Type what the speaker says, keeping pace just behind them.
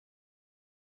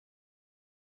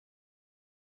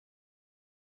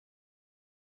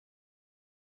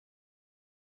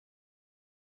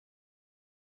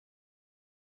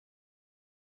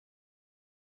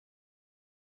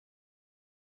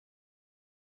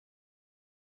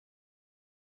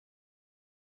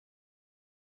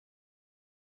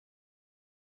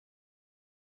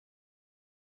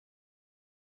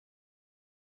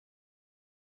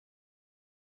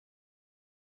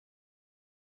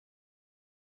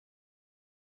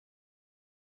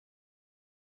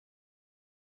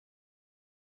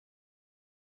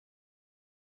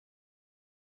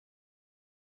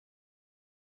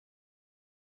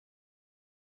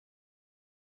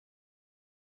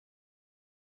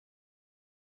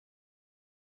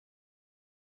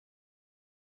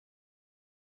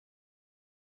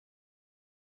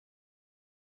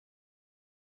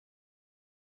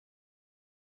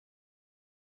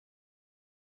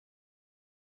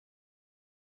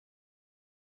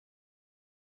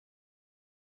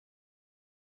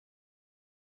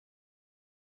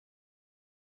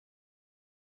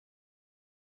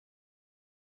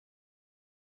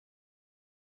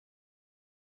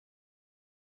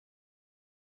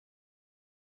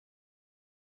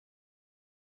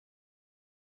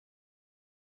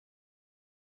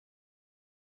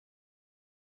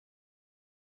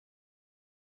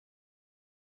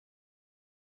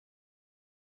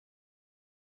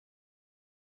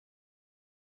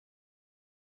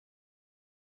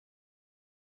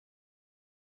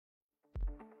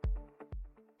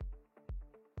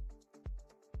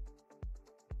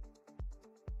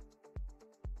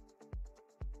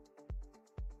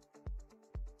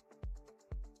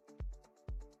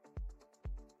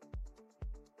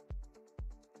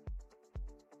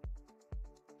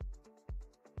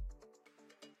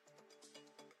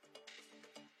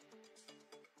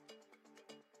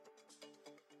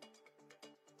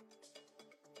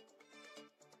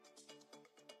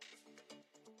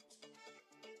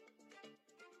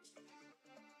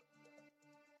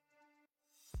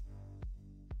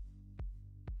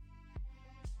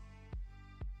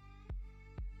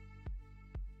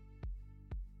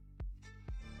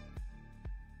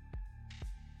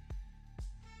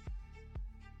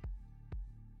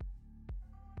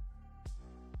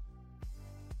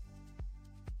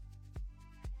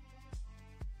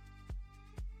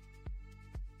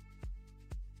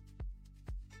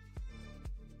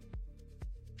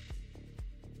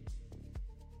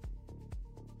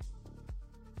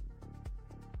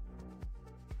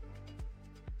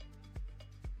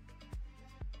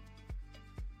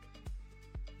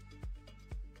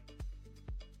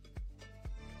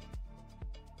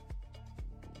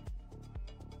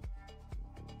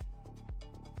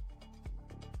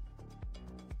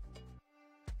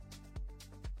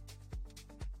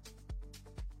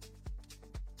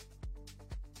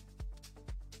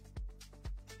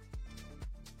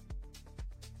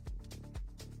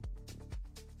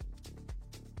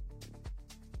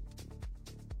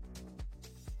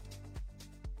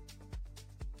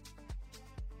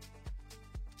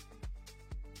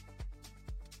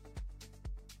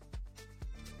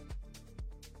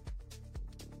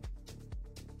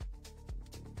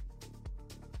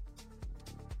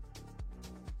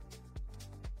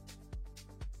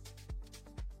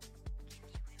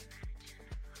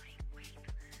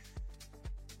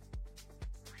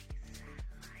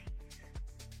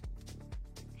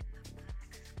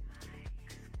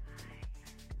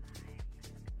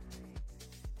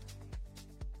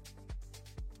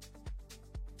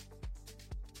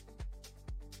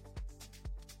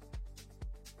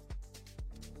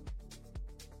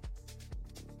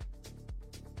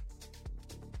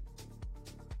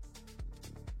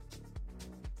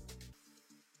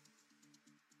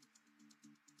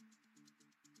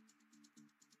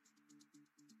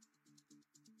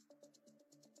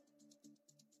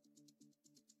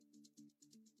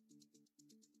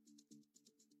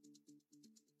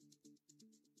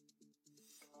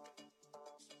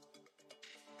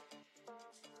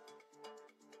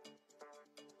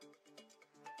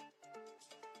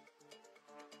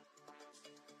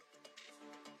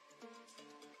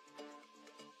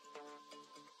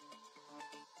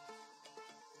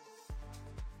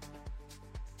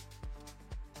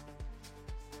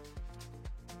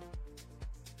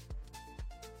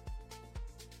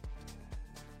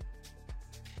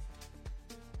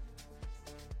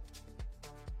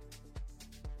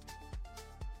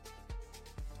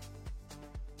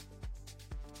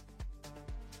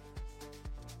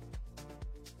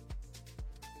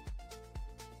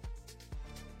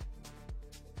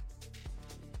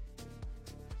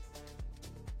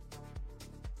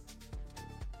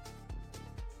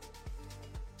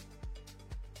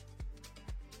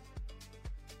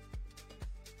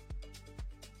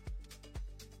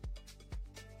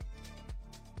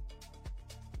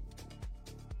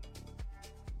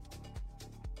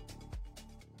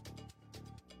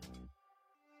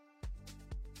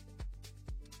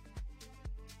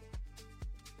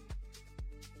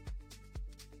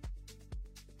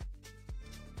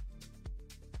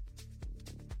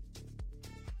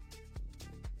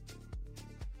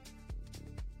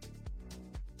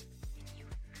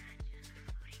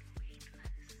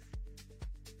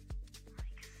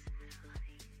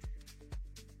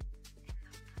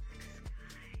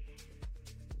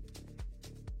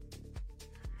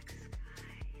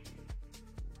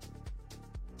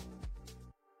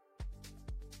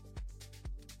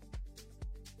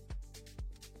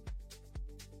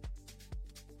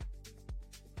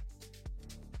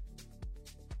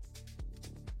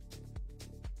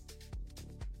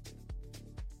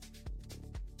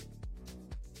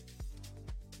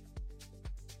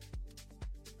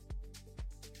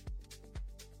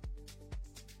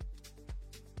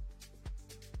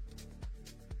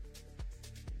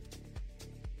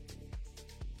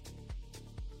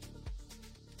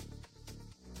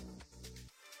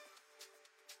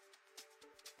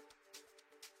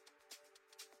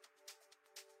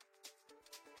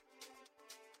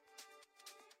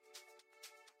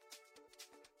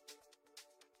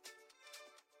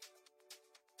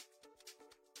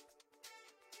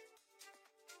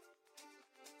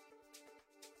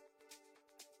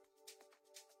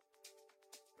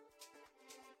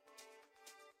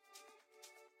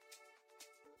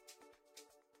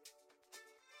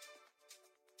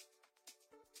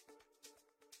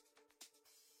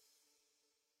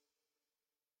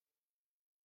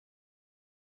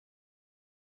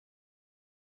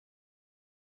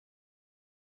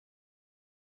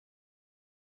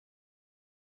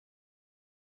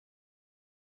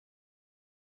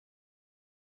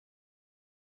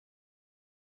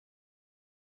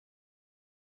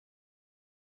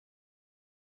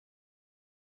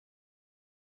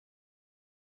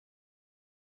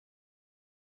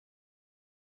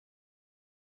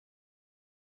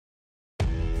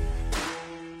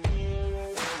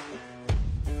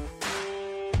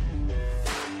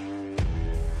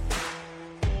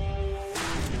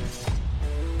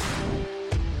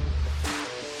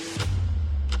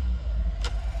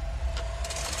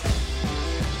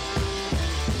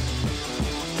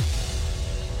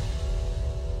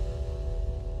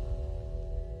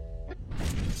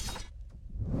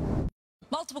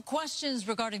Multiple questions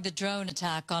regarding the drone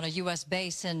attack on a U.S.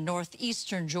 base in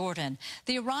northeastern Jordan.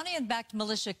 The Iranian-backed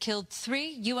militia killed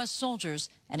 3 U.S. soldiers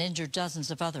and injured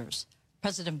dozens of others.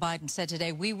 President Biden said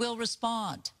today, we will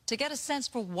respond. To get a sense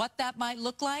for what that might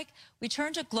look like, we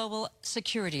turn to global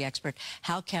security expert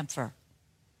Hal Kempfer.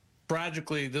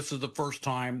 Tragically, this is the first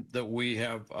time that we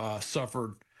have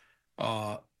suffered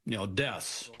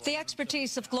deaths. The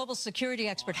expertise of global security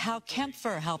expert Hal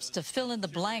Kempfer helps to fill in the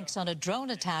blanks on a drone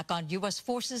attack on U.S.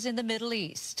 forces in the Middle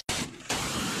East.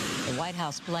 The White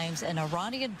House blames an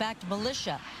Iranian-backed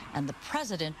militia, and the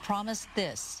president promised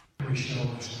this.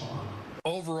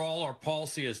 Overall, our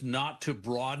policy is not to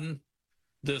broaden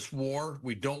this war.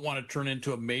 We don't want to turn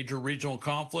into a major regional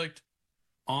conflict.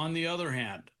 On the other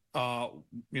hand,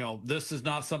 this is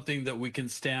not something that we can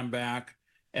stand back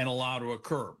and allow to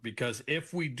occur, because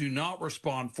if we do not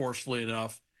respond forcefully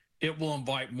enough, it will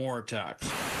invite more attacks.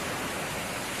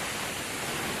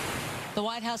 The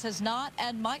White House has not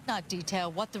and might not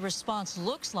detail what the response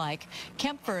looks like.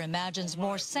 Kempfer imagines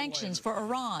more sanctions for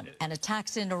Iran and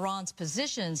attacks in Iran's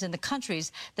positions in the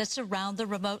countries that surround the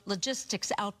remote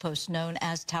logistics outpost known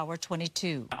as Tower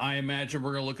 22. I imagine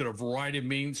we're going to look at a variety of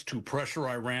means to pressure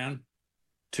Iran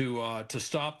to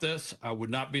stop this. I would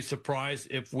not be surprised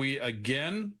if we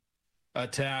again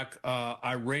attack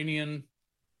Iranian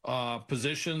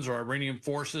positions or Iranian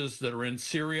forces that are in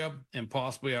Syria and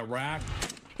possibly Iraq.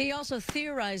 He also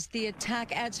theorized the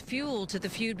attack adds fuel to the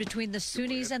feud between the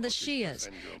Sunnis and the Shias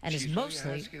and is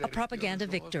mostly a propaganda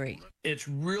victory. It's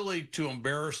really to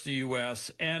embarrass the U.S.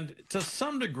 and to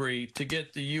some degree to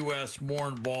get the U.S. more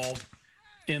involved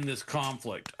in this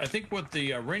conflict. I think what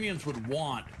the Iranians would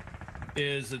want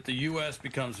is that the U.S.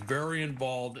 becomes very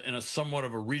involved in a somewhat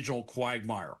of a regional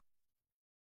quagmire.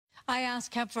 I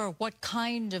asked Kempfer what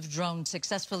kind of drone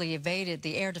successfully evaded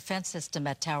the air defense system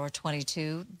at Tower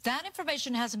 22. That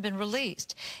information hasn't been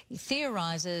released. He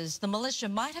theorizes the militia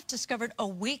might have discovered a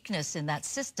weakness in that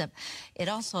system. It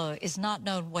also is not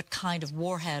known what kind of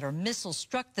warhead or missile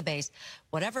struck the base.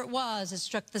 Whatever it was, it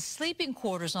struck the sleeping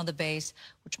quarters on the base,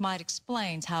 which might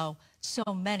explain how so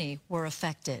many were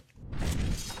affected.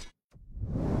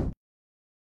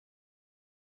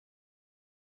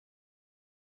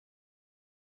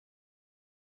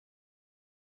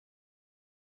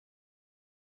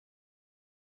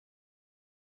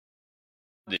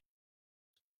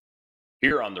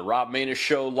 Here on the Rob Maness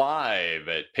Show live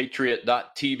at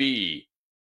Patriot.tv.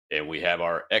 And we have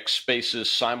our X Spaces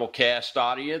simulcast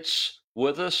audience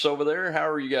with us over there. How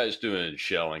are you guys doing,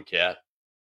 Shell and Kat?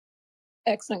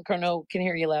 Excellent, Colonel. Can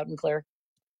hear you loud and clear.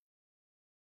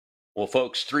 Well,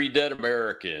 folks, 3 dead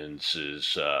Americans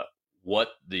is what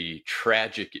the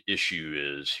tragic issue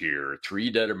is here. 3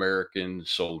 dead American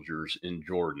soldiers in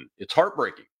Jordan. It's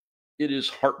heartbreaking. It is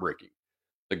heartbreaking.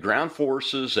 The ground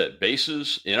forces at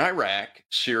bases in Iraq,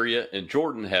 Syria, and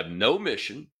Jordan have no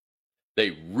mission.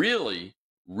 They really,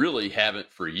 really haven't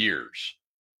for years.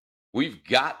 We've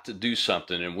got to do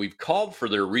something, and we've called for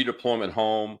their redeployment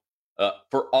home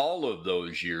for all of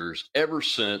those years, ever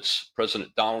since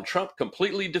President Donald Trump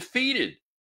completely defeated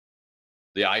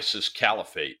the ISIS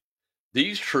caliphate.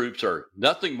 These troops are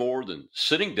nothing more than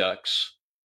sitting ducks,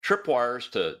 tripwires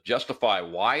to justify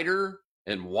wider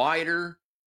and wider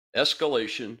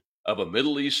escalation of a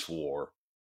Middle East war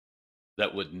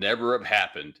that would never have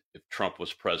happened if Trump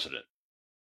was president.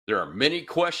 There are many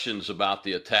questions about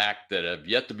the attack that have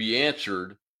yet to be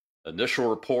answered. Initial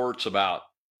reports about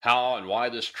how and why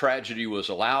this tragedy was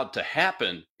allowed to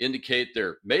happen indicate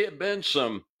there may have been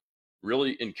some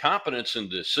really incompetence in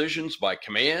decisions by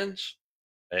commands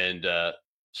and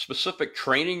specific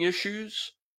training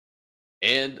issues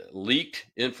and leaked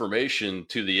information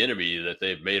to the enemy that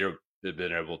they've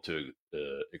been able to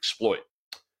exploit.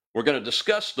 We're going to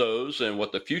discuss those and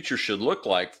what the future should look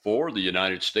like for the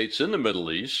United States in the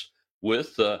Middle East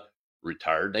with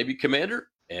retired Navy commander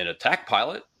and attack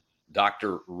pilot,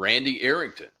 Dr. Randy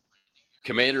Arrington.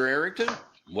 Commander Arrington,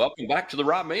 welcome back to the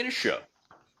Rob Maness Show.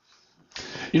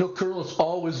 Colonel, it's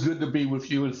always good to be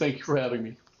with you, and thank you for having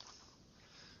me.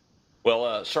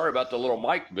 Well, sorry about the little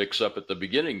mic mix-up at the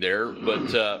beginning there,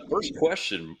 but first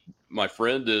question, my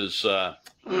friend, is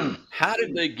how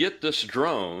did they get this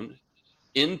drone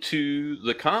into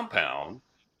the compound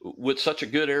with such a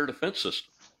good air defense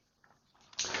system?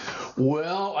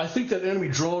 Well, I think that enemy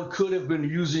drone could have been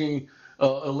using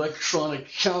electronic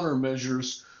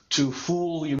countermeasures to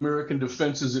fool the American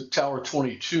defenses at Tower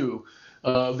 22.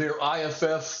 Their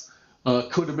IFF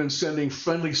could have been sending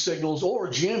friendly signals or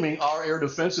jamming our air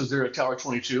defenses there at Tower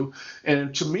 22.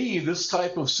 And to me, this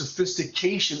type of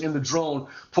sophistication in the drone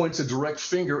points a direct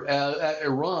finger at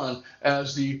Iran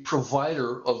as the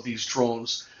provider of these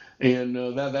drones. And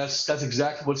that's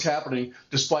exactly what's happening,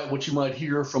 despite what you might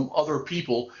hear from other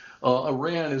people.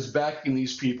 Iran is backing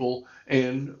these people,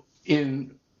 and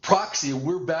in proxy,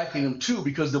 we're backing them too,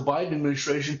 because the Biden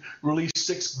administration released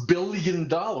 $6 billion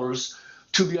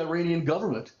to the Iranian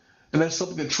government. And that's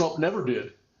something that Trump never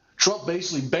did. Trump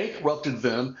basically bankrupted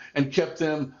them and kept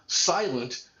them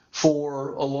silent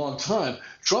for a long time.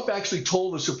 Trump actually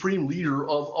told the supreme leader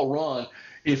of Iran,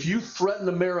 if you threaten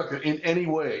America in any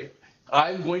way,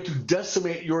 I'm going to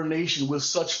decimate your nation with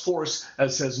such force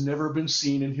as has never been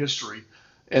seen in history.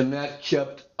 And that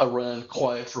kept Iran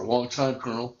quiet for a long time,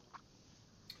 Colonel.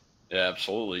 Yeah,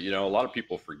 absolutely. A lot of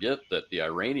people forget that the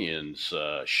Iranians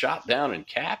shot down and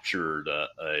captured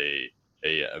a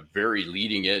very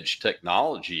leading edge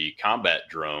technology combat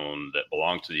drone that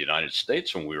belonged to the United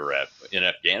States when we were in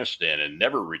Afghanistan, and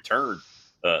never returned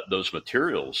those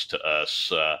materials to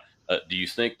us. Do you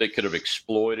think they could have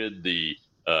exploited the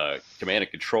command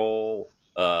and control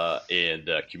and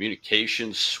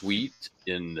communication suite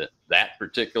in that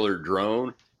particular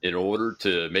drone in order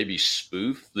to maybe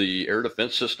spoof the air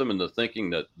defense system into thinking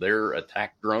that their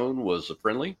attack drone was a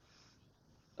friendly?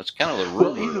 That's kind of the rumor.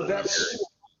 Well,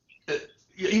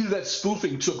 either that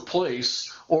spoofing took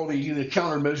place, or the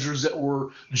countermeasures that were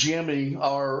jamming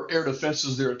our air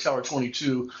defenses there at Tower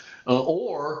 22,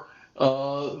 or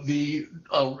the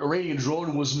Iranian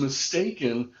drone was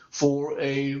mistaken for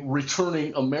a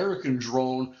returning American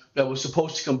drone that was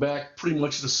supposed to come back pretty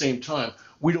much at the same time.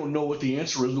 We don't know what the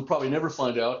answer is. We'll probably never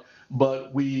find out.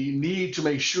 But we need to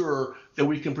make sure that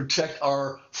we can protect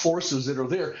our forces that are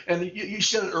there. And you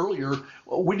said it earlier,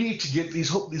 we need to get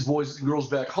these boys and girls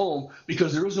back home,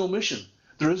 because there is no mission.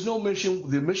 There is no mission.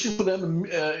 The mission for them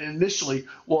initially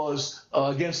was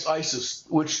against ISIS,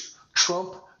 which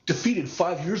Trump defeated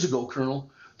 5 years ago, Colonel.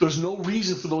 There's no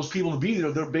reason for those people to be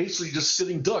there. They're basically just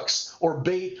sitting ducks or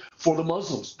bait for the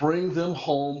Muslims. Bring them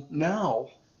home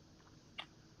now.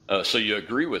 So you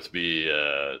agree with me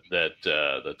that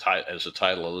as the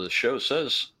title of this show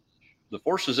says, the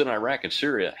forces in Iraq and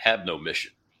Syria have no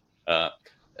mission. And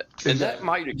that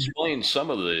might explain some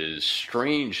of the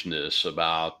strangeness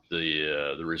about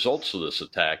the results of this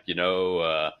attack.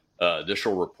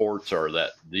 Initial reports are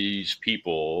that these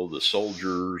people, the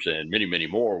soldiers and many, many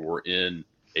more, were in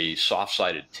a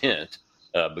soft-sided tent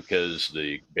because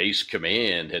the base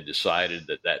command had decided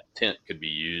that tent could be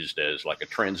used as like a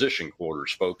transition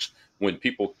quarters. Folks, when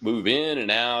people move in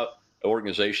and out,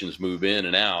 organizations move in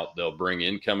and out, they'll bring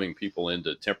incoming people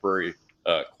into temporary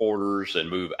quarters and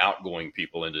move outgoing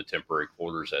people into temporary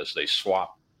quarters as they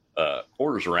swap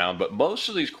quarters around. But most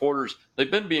of these quarters,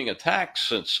 they've been being attacked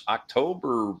since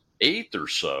October 8th or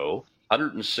so,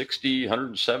 160,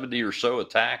 170 or so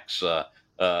attacks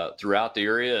throughout the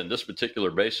area. And this particular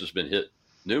base has been hit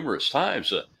numerous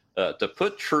times. To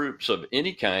put troops of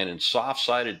any kind in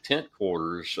soft-sided tent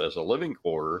quarters as a living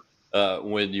quarter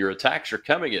when your attacks are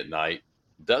coming at night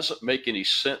doesn't make any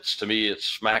sense to me. It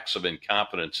smacks of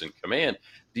incompetence in command.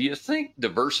 Do you think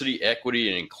diversity, equity,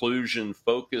 and inclusion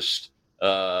focused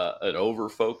an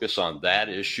over-focus on that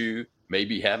issue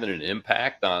maybe having an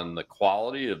impact on the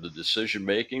quality of the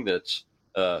decision-making that's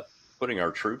putting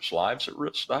our troops' lives at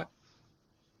risk, Doc?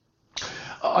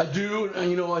 I do.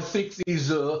 And, I think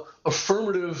these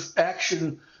affirmative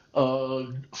action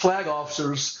flag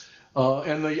officers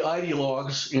and the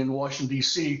ideologues in Washington,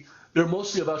 D.C., they're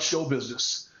mostly about show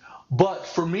business. But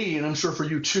for me, and I'm sure for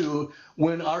you too,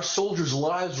 when our soldiers'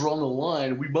 lives are on the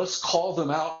line, we must call them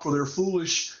out for their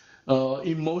foolish,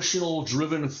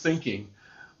 emotional-driven thinking.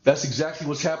 That's exactly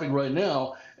what's happening right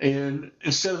now. And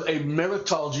instead of a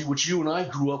meritology, which you and I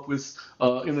grew up with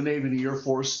in the Navy and the Air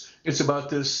Force, it's about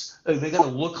this. They got to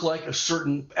look like a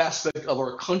certain aspect of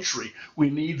our country. We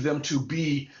need them to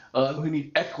be, we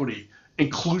need equity,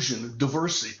 inclusion,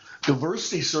 diversity.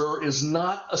 Diversity, sir, is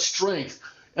not a strength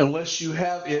unless you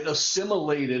have it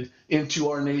assimilated into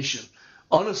our nation.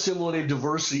 Unassimilated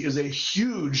diversity is a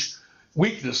huge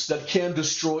weakness that can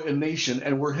destroy a nation,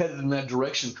 and we're headed in that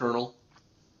direction, Colonel.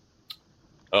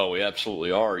 Oh, we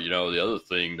absolutely are. The other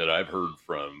thing that I've heard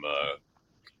from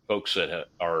folks that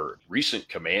are recent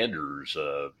commanders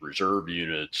of reserve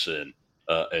units and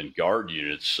guard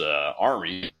units,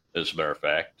 Army, as a matter of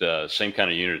fact, same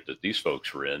kind of unit that these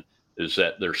folks were in, is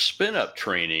that their spin-up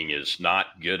training is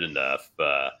not good enough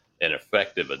and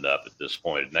effective enough at this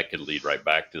point. And that could lead right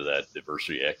back to that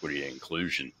diversity, equity, and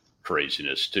inclusion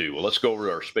craziness, too. Well, let's go over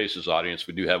to our Spaces audience.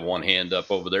 We do have one hand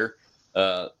up over there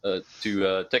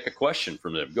to take a question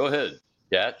from them. Go ahead,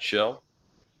 Kat, Shell.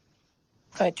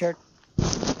 Hi, Church.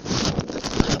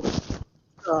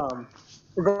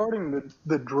 Regarding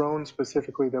the drone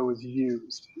specifically that was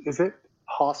used, is it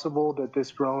possible that this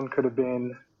drone could have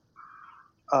been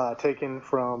taken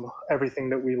from everything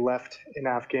that we left in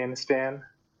Afghanistan?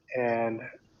 And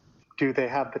do they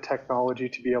have the technology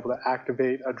to be able to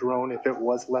activate a drone if it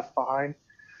was left behind?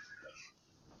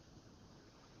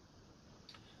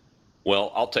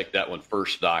 Well, I'll take that one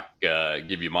first, Doc.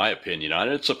 Give you my opinion on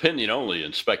it. It's opinion only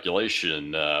and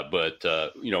speculation, but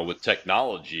with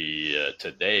technology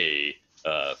today,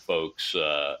 folks,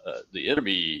 the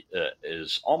enemy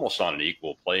is almost on an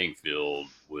equal playing field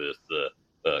with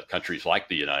countries like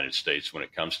the United States when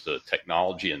it comes to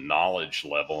technology and knowledge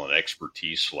level and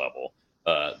expertise level.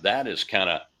 That has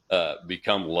kind of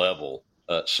become level.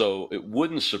 So it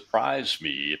wouldn't surprise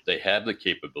me if they have the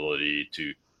capability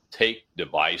to take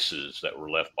devices that were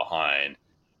left behind,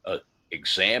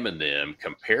 examine them,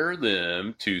 compare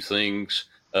them to things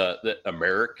that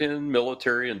American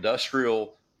military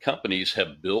industrial companies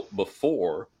have built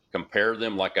before, compare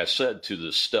them, like I said, to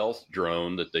the stealth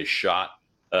drone that they shot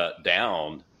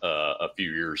down a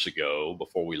few years ago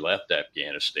before we left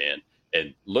Afghanistan,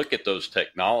 and look at those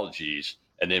technologies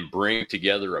and then bring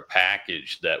together a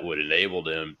package that would enable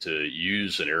them to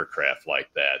use an aircraft like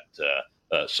that.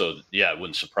 So, yeah, it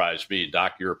wouldn't surprise me.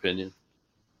 Doc, your opinion?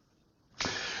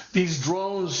 These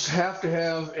drones have to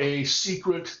have a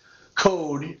secret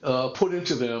code put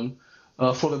into them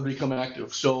for them to become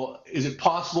active. So is it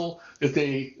possible that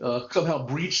they somehow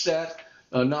breached that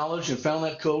knowledge and found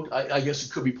that code? I guess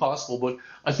it could be possible, but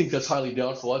I think that's highly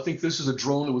doubtful. I think this is a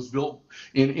drone that was built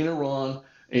in Iran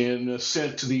and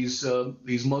sent to these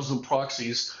Muslim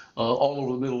proxies all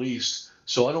over the Middle East.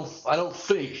 So I don't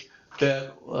think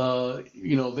that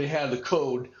they had the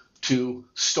code to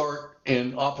start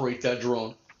and operate that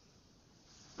drone.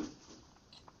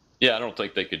 Yeah, I don't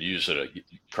think they could use it to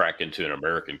crack into an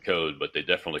American code, but they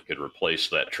definitely could replace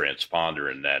that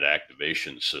transponder and that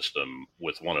activation system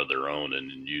with one of their own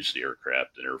and then use the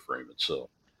aircraft and airframe itself.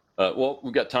 Well,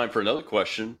 we've got time for another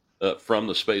question from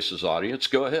the Spaces audience.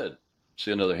 Go ahead.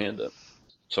 See another hand up.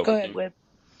 So Go ahead, Whip.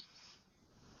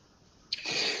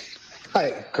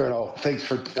 Hi, Colonel. Thanks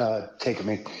for taking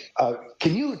me.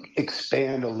 Can you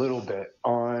expand a little bit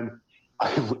on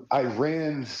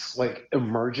Iran's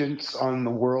emergence on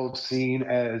the world scene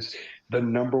as the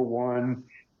number one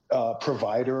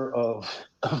provider of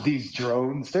these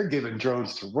drones? They're giving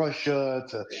drones to Russia,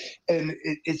 and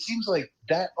it seems like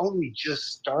that only just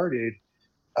started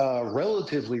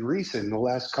relatively recent, in the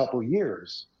last couple of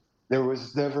years. There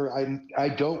was never, I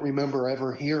don't remember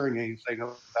ever hearing anything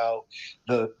about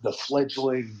the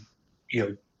fledgling,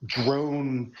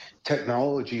 drone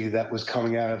technology that was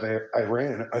coming out of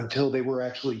Iran until they were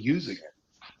actually using it.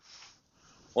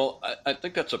 Well, I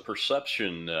think that's a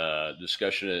perception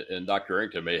discussion, and Dr.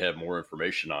 Arrington may have more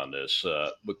information on this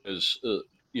because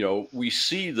we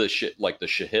see the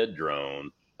Shahed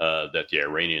drone that the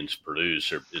Iranians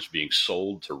produce is being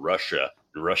sold to Russia,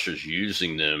 and Russia's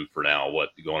using them for now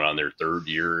going on their third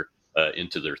year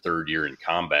into their third year in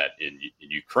combat in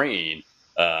Ukraine,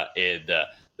 and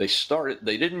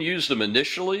they didn't use them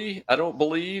initially, I don't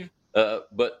believe,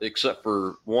 but except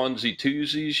for onesie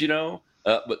twosies,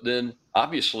 but then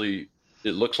obviously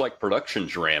it looks like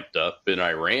production's ramped up in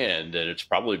Iran, and it's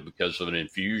probably because of an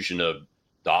infusion of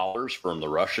dollars from the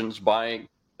Russians buying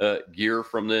gear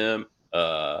from them,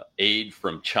 aid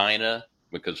from China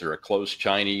because they're a close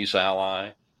Chinese ally,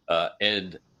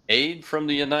 and aid from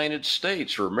the United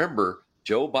States. Remember,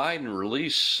 Joe Biden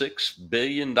released $6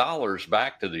 billion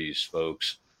back to these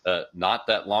folks not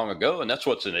that long ago, and that's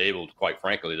what's enabled, quite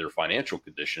frankly, their financial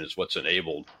condition is what's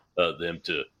enabled them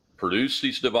to produce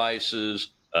these devices,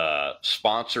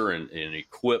 sponsor and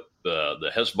equip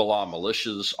the Hezbollah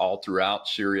militias all throughout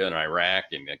Syria and Iraq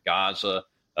and Gaza.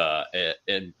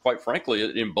 And quite frankly,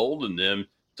 it emboldened them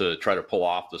to try to pull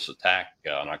off this attack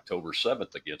on October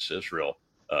 7th against Israel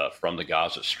from the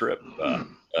Gaza Strip.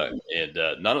 And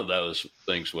none of those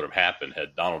things would have happened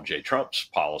had Donald J. Trump's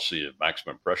policy of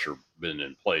maximum pressure been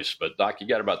in place. But, Doc, you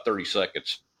got about 30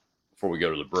 seconds before we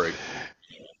go to the break.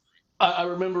 I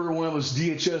remember when I was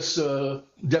DHS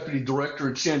deputy director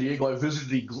in San Diego, I visited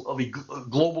the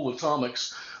Global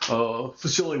Atomics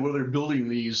facility where they're building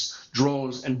these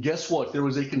drones. And guess what? There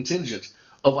was a contingent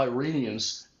of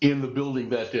Iranians in the building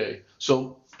that day.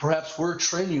 So perhaps we're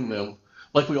training them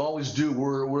like we always do.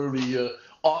 We're the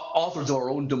authors of our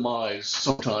own demise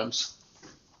sometimes.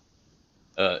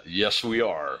 Yes, we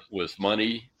are, with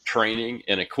money, training,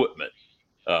 and equipment.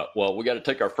 Well, we got to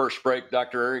take our first break,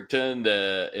 Dr. Arrington,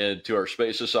 and to our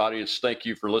Spaces audience, thank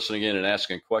you for listening in and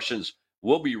asking questions.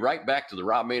 We'll be right back to the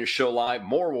Rob Maness Show Live,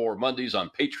 more War Mondays on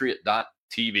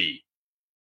Patriot.tv.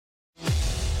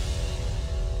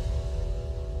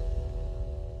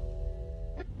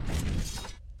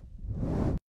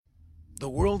 The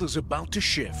world is about to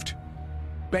shift.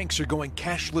 Banks are going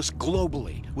cashless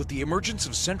globally with the emergence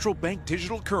of central bank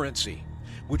digital currency,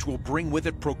 which will bring with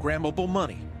it programmable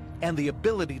money and the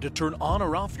ability to turn on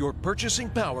or off your purchasing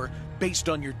power based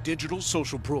on your digital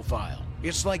social profile.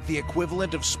 It's like the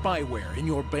equivalent of spyware in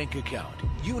your bank account.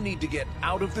 You need to get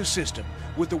out of the system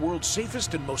with the world's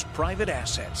safest and most private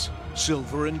assets,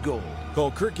 silver and gold.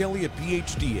 Call Kirk Elliott,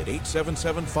 PhD at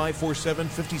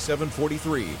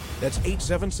 877-547-5743. That's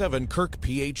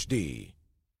 877-KIRK-PhD.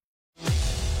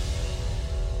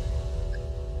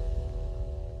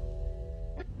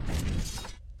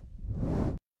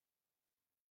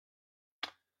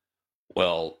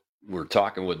 Well, we're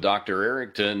talking with Dr.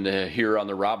 Arrington here on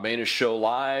the Rob Maness Show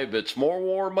Live. It's More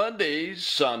War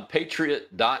Mondays on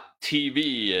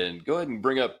Patriot.tv. And go ahead and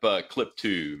bring up clip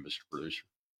 2, Mr. Producer.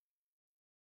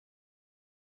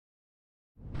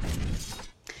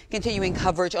 Continuing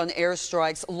coverage on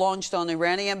airstrikes launched on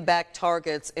Iranian-backed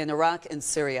targets in Iraq and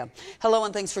Syria. Hello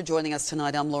and thanks for joining us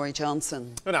tonight. I'm Lori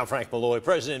Johnson. And I'm Frank Malloy.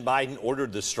 President Biden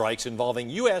ordered the strikes involving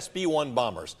U.S. B-1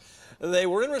 bombers. They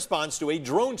were in response to a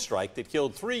drone strike that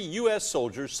killed 3 U.S.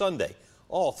 soldiers Sunday.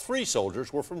 All 3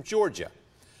 soldiers were from Georgia.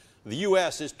 The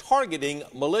U.S. is targeting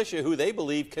militia who they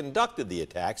believe conducted the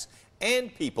attacks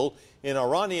and people in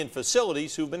Iranian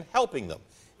facilities who've been helping them.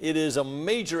 It is a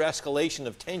major escalation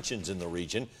of tensions in the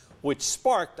region, which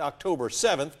sparked October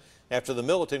 7th after the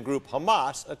militant group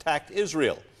Hamas attacked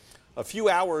Israel. A few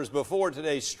hours before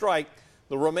today's strike,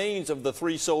 the remains of the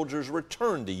 3 soldiers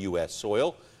returned to U.S.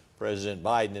 soil. President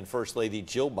Biden and First Lady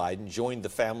Jill Biden joined the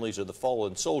families of the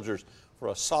fallen soldiers for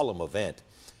a solemn event.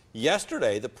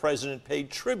 Yesterday, the president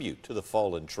paid tribute to the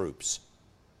fallen troops.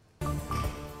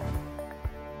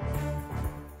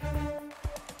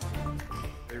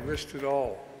 They risked it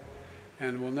all,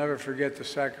 and we'll never forget the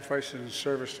sacrifices and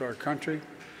service to our country,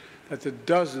 that the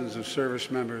dozens of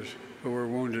service members who were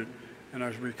wounded and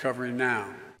are recovering now.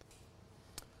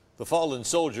 The fallen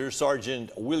soldiers,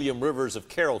 Sergeant William Rivers of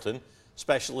Carrollton,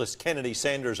 Specialist Kennedy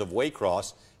Sanders of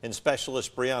Waycross, and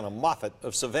Specialist Brianna Moffett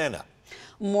of Savannah.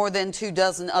 More than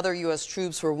 24 other U.S.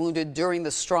 troops were wounded during the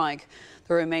strike.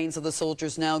 The remains of the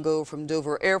soldiers now go from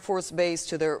Dover Air Force Base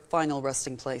to their final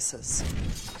resting places.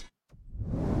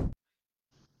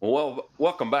 Well,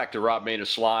 welcome back to Rob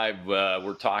Maness Live.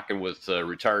 We're talking with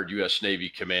retired U.S. Navy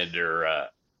Commander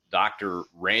Dr.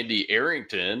 Randy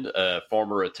Arrington,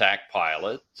 former attack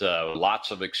pilot,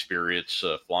 lots of experience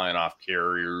flying off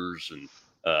carriers and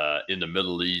in the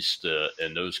Middle East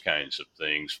and those kinds of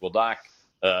things. Well, Doc,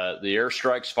 the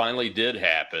airstrikes finally did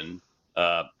happen,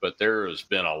 but there has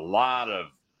been a lot of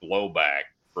blowback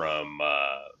from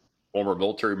former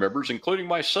military members, including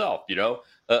myself. You know,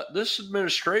 this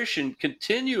administration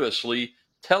continuously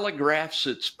telegraphs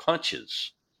its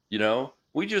punches. You know,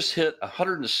 we just hit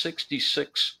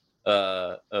 166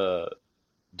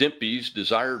 DIMPs,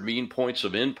 desired mean points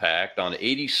of impact, on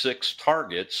 86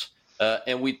 targets,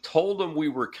 and we told them we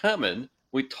were coming.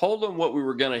 We told them what we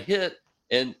were going to hit,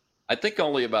 and I think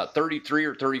only about 33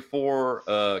 or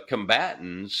 34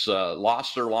 combatants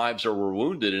lost their lives or were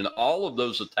wounded in all of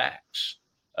those attacks.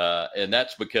 And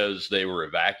that's because they were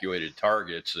evacuated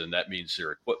targets, and that means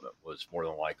their equipment was more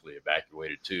than likely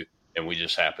evacuated too. And we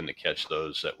just happened to catch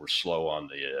those that were slow on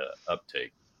the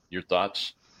uptake. Your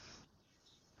thoughts?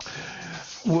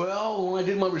 Well, when I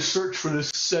did my research for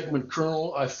this segment,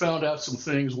 Colonel, I found out some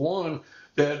things. One,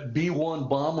 that B-1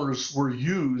 bombers were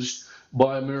used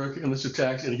by America in this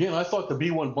attack. And again, I thought the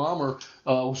B-1 bomber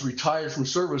was retired from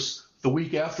service the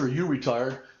week after you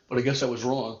retired, but I guess I was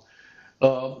wrong.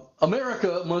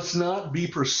 America must not be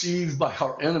perceived by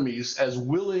our enemies as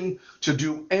willing to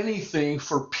do anything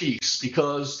for peace,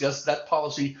 because that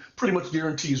policy pretty much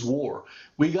guarantees war.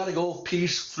 We got to go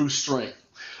peace through strength.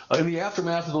 In the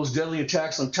aftermath of those deadly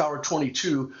attacks on Tower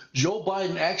 22, Joe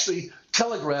Biden actually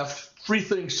telegraphed 3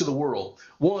 things to the world.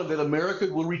 1, that America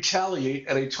will retaliate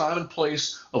at a time and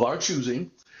place of our choosing.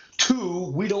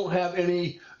 2, we don't have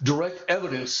any direct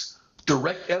evidence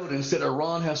that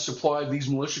Iran has supplied these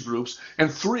militia groups.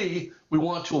 And 3, we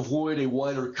want to avoid a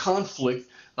wider conflict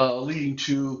leading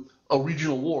to a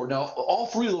regional war. Now, all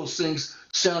 3 of those things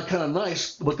sound kind of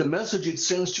nice, but the message it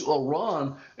sends to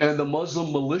Iran and the Muslim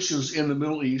militias in the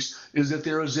Middle East is that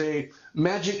there is a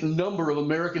magic number of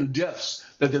American deaths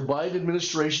that the Biden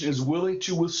administration is willing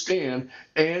to withstand.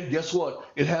 And guess what?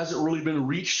 It hasn't really been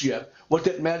reached yet. What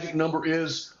that magic number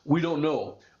is, we don't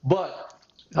know. But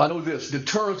I know this: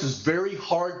 deterrence is very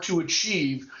hard to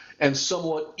achieve and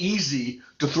somewhat easy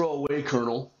to throw away,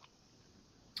 Colonel.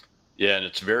 Yeah, and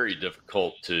it's very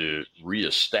difficult to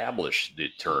reestablish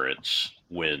deterrence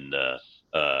when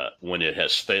when it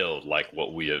has failed, like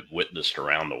what we have witnessed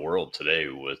around the world today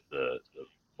with the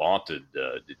vaunted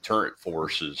deterrent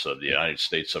forces of the United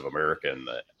States of America and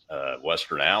the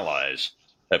Western allies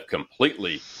have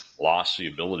completely lost the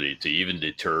ability to even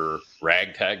deter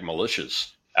ragtag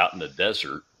militias out in the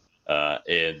desert.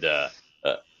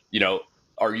 You know,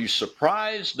 are you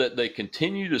surprised that they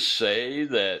continue to say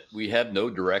that we have no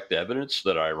direct evidence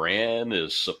that Iran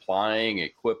is supplying,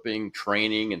 equipping,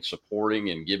 training, and supporting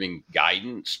and giving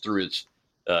guidance through its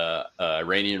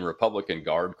Iranian Republican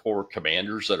Guard Corps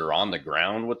commanders that are on the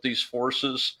ground with these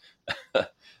forces?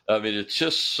 I mean, it's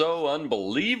just so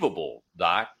unbelievable,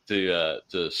 Doc, to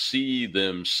see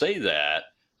them say that,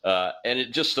 and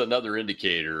it's just another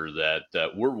indicator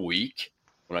that we're weak.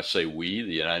 When I say we,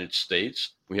 the United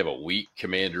States, we have a weak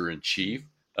commander in chief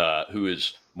who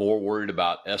is more worried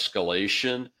about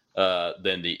escalation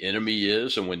than the enemy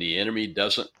is, and when the enemy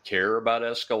doesn't care about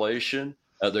escalation,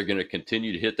 they're going to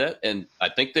continue to hit that. And I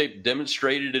think they've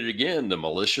demonstrated it again. The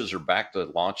militias are back to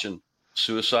launching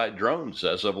suicide drones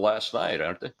as of last night,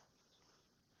 aren't they?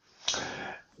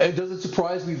 It doesn't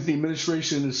surprise me that the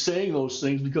administration is saying those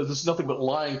things because it's nothing but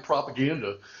lying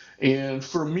propaganda. And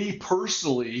for me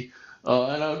personally,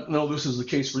 and I know this is the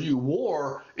case for you,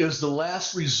 war is the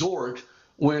last resort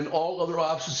when all other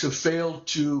options have failed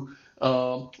to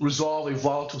resolve a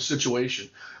volatile situation.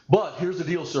 But here's the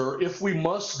deal, sir. If we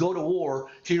must go to war,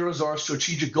 here is our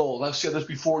strategic goal. And I've said this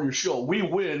before in your show. We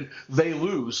win, they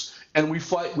lose. And we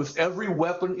fight with every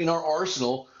weapon in our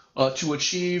arsenal to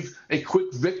achieve a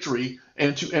quick victory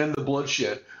and to end the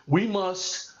bloodshed. We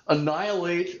must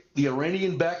annihilate the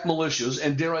Iranian-backed militias,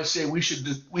 and dare I say, we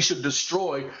should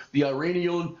destroy the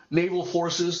Iranian naval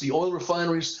forces, the oil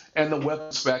refineries, and the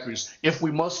weapons factories. If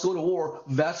we must go to war,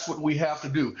 that's what we have to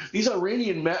do. These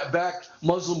Iranian-backed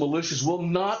Muslim militias will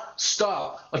not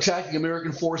stop attacking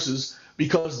American forces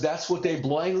because that's what they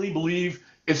blindly believe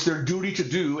it's their duty to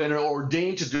do and are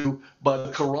ordained to do by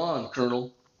the Quran,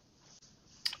 Colonel.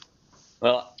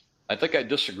 Well, I think I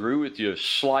disagree with you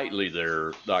slightly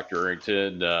there, Dr.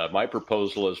 Arrington. My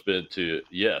proposal has been to,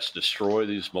 yes, destroy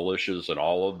these militias and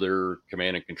all of their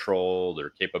command and control,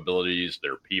 their capabilities,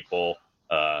 their people,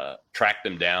 track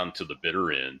them down to the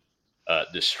bitter end,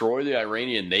 destroy the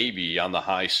Iranian Navy on the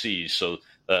high seas so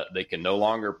they can no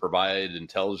longer provide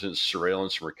intelligence,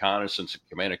 surveillance, and reconnaissance and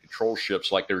command and control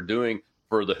ships like they're doing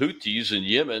for the Houthis in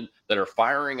Yemen that are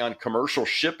firing on commercial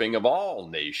shipping of all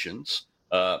nations.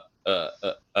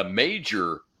 A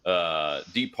major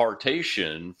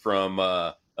departation from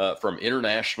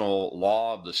international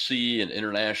law of the sea and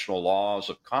international laws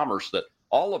of commerce that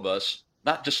all of us,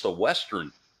 not just the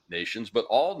Western nations, but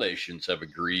all nations have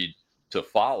agreed to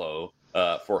follow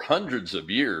for hundreds of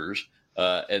years.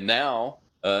 And now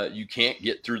you can't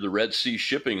get through the Red Sea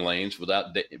shipping lanes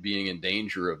without being in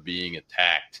danger of being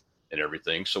attacked and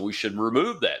everything. So we should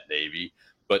remove that Navy.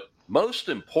 But most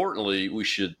importantly, we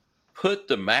should put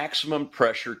the maximum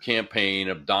pressure campaign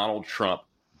of Donald Trump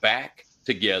back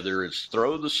together and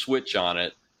throw the switch on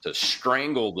it to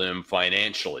strangle them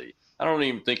financially. I don't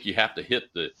even think you have to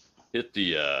hit the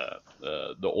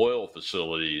oil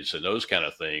facilities and those kind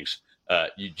of things.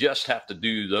 You just have to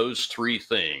do those three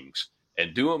things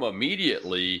and do them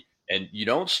immediately. And you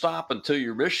don't stop until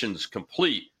your mission's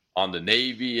complete on the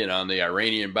Navy and on the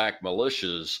Iranian-backed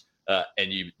militias.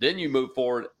 And then you move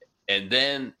forward. And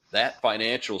then that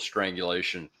financial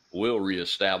strangulation will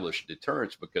reestablish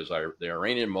deterrence because the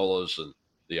Iranian mullahs and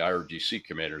the IRGC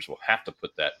commanders will have to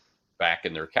put that back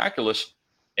in their calculus.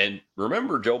 And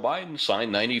remember, Joe Biden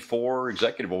signed 94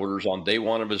 executive orders on day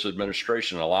one of his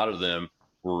administration. A lot of them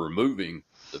were removing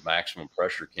the maximum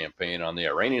pressure campaign on the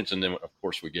Iranians. And then, of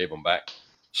course, we gave them back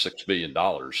 $6 billion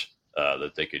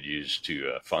that they could use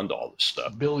to fund all this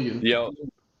stuff. Billion. You know,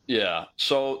 yeah.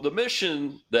 So the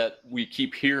mission that we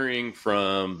keep hearing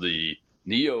from the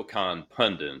neocon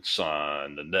pundits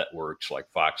on the networks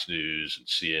like Fox News and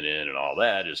CNN and all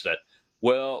that is that,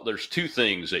 well, there's two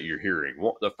things that you're hearing.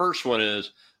 Well, the first one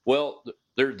is, well,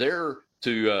 they're there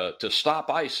to stop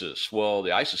ISIS. Well,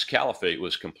 the ISIS caliphate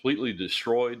was completely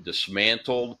destroyed,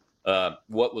 dismantled.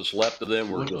 What was left of them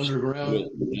were just underground.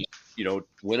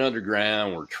 Went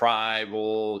underground, were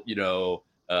tribal,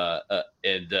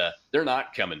 and they're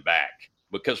not coming back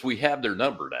because we have their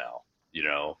number now,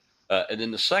 And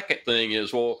then the second thing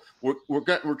is, well,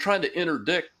 we're trying to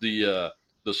interdict the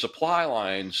supply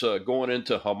lines going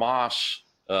into Hamas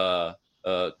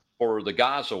for the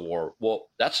Gaza war. Well,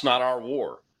 that's not our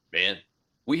war, man.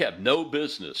 We have no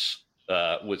business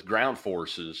with ground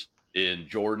forces in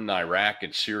Jordan, Iraq,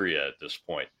 and Syria at this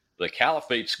point. The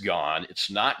caliphate's gone.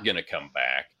 It's not going to come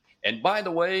back. And by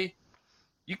the way,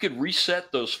 you could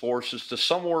reset those forces to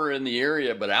somewhere in the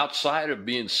area, but outside of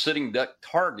being sitting duck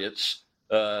targets,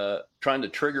 trying to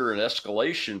trigger an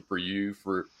escalation for you,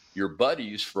 for your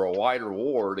buddies, for a wider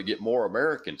war to get more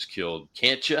Americans killed.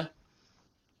 Can't you?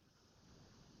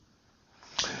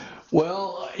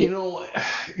 Well,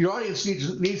 your audience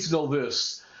needs to know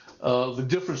this. The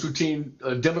difference between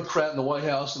a Democrat in the White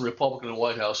House and a Republican in the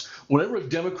White House. Whenever a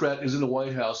Democrat is in the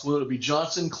White House, whether it be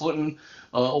Johnson, Clinton,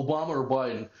 Obama, or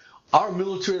Biden, our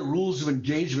military rules of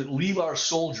engagement leave our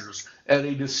soldiers at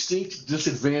a distinct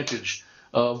disadvantage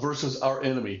versus our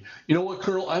enemy. You know what,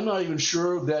 Colonel? I'm not even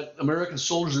sure that American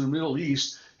soldiers in the Middle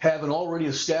East have an already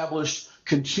established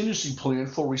contingency plan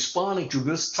for responding to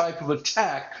this type of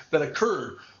attack that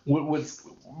occurred with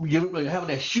having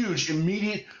a huge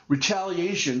immediate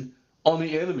retaliation on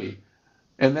the enemy.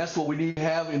 And that's what we need to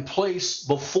have in place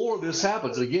before this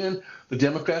happens. Again, the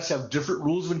Democrats have different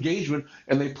rules of engagement,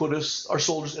 and they put our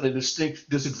soldiers at a distinct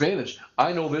disadvantage.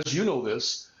 I know this, you know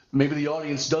this. Maybe the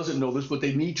audience doesn't know this, but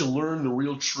they need to learn the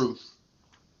real truth.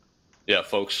 Yeah,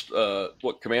 folks,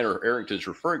 what Commander Arrington is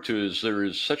referring to is there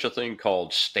is such a thing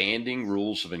called standing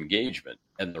rules of engagement,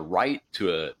 and the right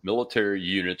to a military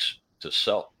unit's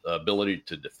ability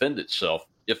to defend itself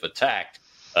if attacked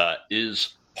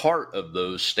is part of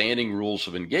those standing rules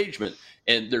of engagement.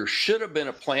 And there should have been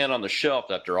a plan on the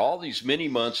shelf after all these many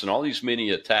months and all these many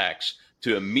attacks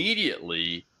to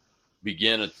immediately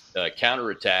begin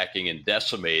counterattacking and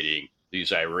decimating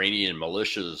these Iranian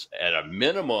militias at a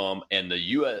minimum, and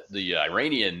the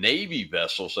Iranian Navy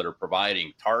vessels that are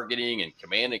providing targeting and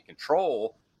command and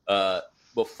control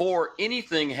before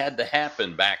anything had to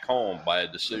happen back home by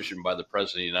a decision by the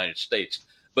President of the United States.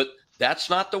 But that's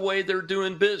not the way they're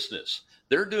doing business.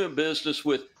 They're doing business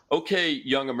with, okay,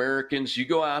 young Americans, you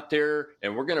go out there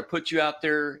and we're going to put you out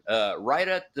there right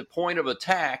at the point of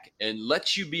attack and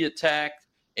let you be attacked.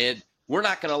 And we're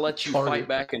not going to let you fight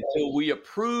back until we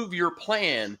approve your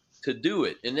plan to do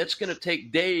it. And it's going to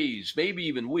take days, maybe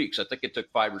even weeks. I think it took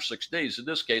 5 or 6 days. In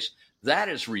this case, that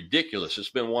is ridiculous. It's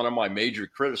been one of my major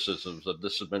criticisms of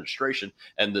this administration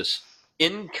and this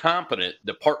incompetent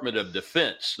Department of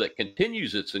Defense that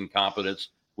continues its incompetence,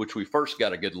 which we first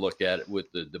got a good look at it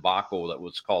with the debacle that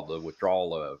was called the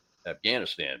withdrawal of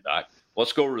Afghanistan, Doc.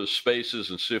 Let's go over to the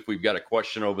spaces and see if we've got a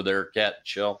question over there, Kat and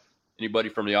Shell. Anybody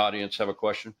from the audience have a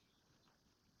question?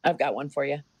 I've got one for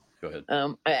you. Go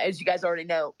ahead. As you guys already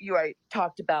know, you already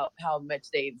talked about how much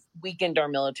they've weakened our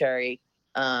military,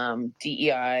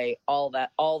 DEI, all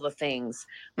the things.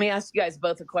 Let me ask you guys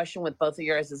both a question with both of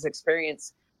your guys'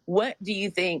 experience. What do you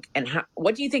think, and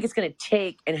what do you think it's going to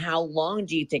take, and how long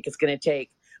do you think it's going to take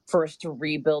for us to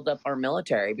rebuild up our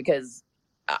military? Because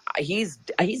he's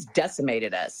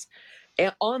decimated us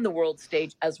on the world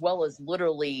stage, as well as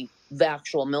literally the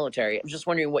actual military. I'm just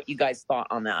wondering what you guys thought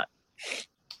on that.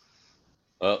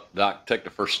 Well, Doc, take the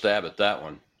first stab at that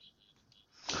one.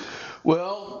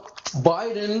 Well,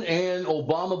 Biden and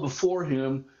Obama before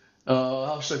him,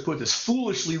 how should I put this,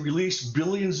 foolishly released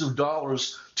billions of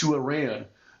dollars to Iran,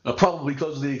 probably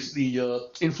because of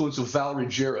the influence of Valerie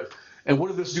Jarrett. And what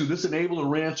did this do? This enabled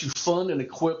Iran to fund and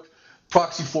equip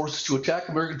proxy forces to attack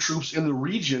American troops in the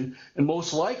region, and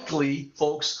most likely,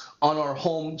 folks, on our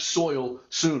home soil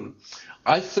soon.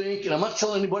 I think, and I'm not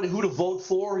telling anybody who to vote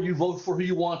for, you vote for who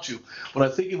you want to, but I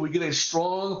think if we get a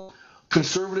strong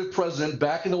conservative president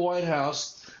back in the White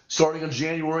House starting on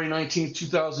January 19,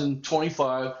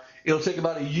 2025, it'll take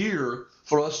about a year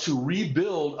for us to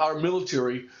rebuild our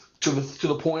military to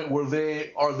the point where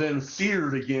they are then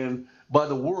feared again by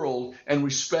the world and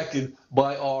respected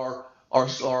by our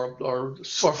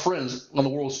friends on the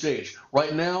world stage.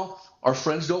 Right now, our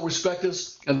friends don't respect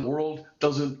us, and the world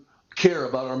doesn't care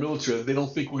about our military. They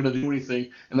don't think we're going to do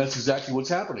anything, and that's exactly what's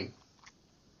happening.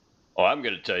 Oh, I'm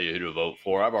going to tell you who to vote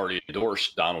for. I've already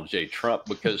endorsed Donald J. Trump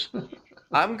because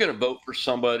I'm going to vote for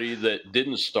somebody that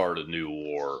didn't start a new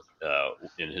war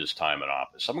in his time in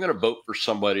office. I'm going to vote for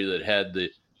somebody that had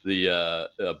the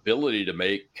ability to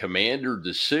make commander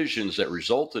decisions that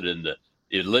resulted in the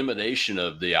elimination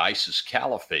of the ISIS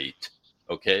caliphate.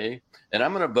 Okay. And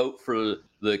I'm going to vote for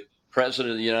the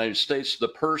president of the United States, the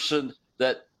person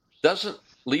that doesn't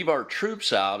leave our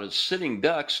troops out as sitting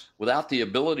ducks without the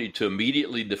ability to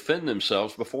immediately defend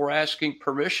themselves before asking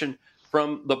permission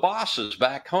from the bosses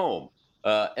back home.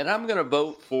 And I'm going to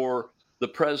vote for the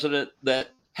president that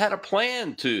had a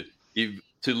plan to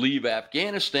leave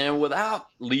Afghanistan without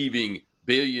leaving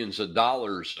billions of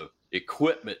dollars of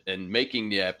equipment and making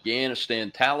the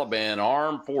Afghanistan Taliban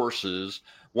armed forces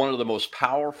one of the most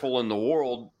powerful in the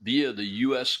world via the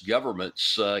U.S.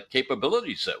 government's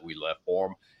capabilities that we left for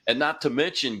them. and not to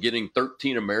mention getting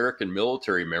 13 American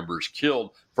military members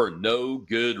killed for no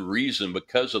good reason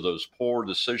because of those poor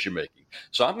decision making.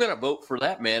 So I'm going to vote for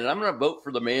that man, and I'm going to vote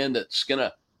for the man that's going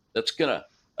to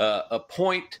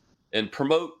appoint and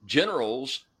promote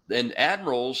generals and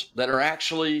admirals that are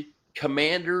actually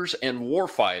commanders and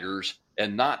warfighters,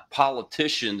 and not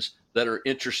politicians that are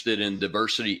interested in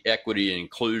diversity, equity, and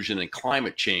inclusion and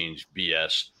climate change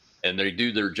BS. And they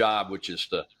do their job, which is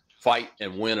to fight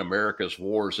and win America's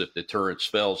wars if deterrence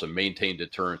fails and maintain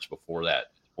deterrence before that.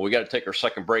 Well, we got to take our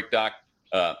second break, Doc.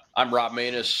 I'm Rob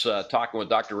Maness, talking with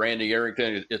Dr. Randy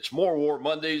Arrington. It's More War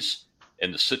Mondays,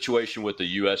 and the situation with the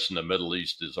U.S. and the Middle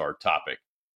East is our topic.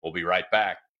 We'll be right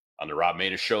back on the Rob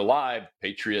Maness Show Live,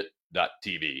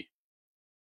 Patriot.tv.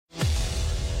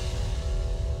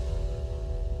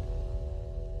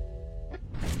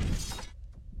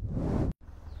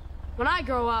 When I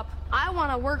grow up, I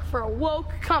want to work for a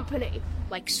woke company,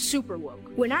 like super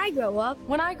woke. When I grow up,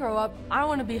 I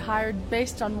want to be hired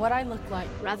based on what I look like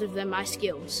rather than my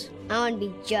skills. I want to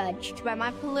be judged By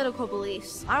my political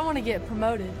beliefs, I want to get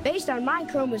promoted based on my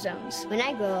chromosomes. When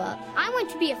I grow up, I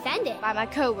want to be offended by my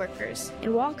coworkers,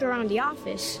 and walk around the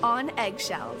office on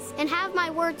eggshells, and have my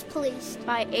words policed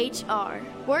by HR.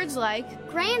 Words like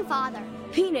grandfather,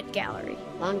 peanut gallery,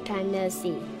 long time no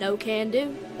see, no can do.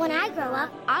 When I grow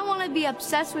up, I want to be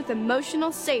obsessed with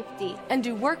emotional safety and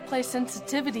do workplace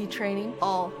sensitivity training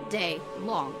all day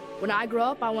long. When I grow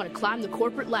up, I want to climb the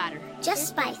corporate ladder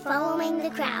just by following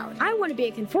the crowd. I want to be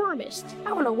a conformist.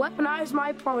 I want to weaponize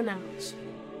my pronouns.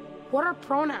 What are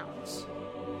pronouns?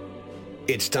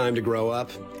 It's time to grow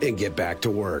up and get back to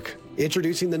work.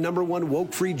 Introducing the #1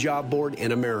 woke-free job board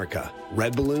in America,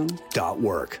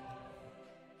 redballoon.work.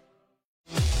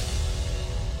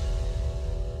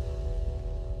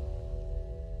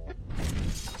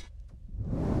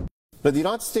 Now, the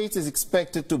United States is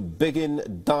expected to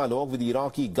begin dialogue with the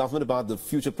Iraqi government about the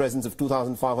future presence of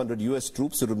 2,500 U.S.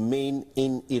 troops to remain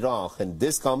in Iraq. And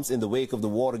this comes in the wake of the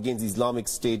war against the Islamic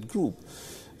State group.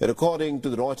 And according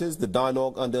to the Reuters, the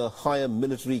dialogue under a higher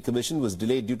military commission was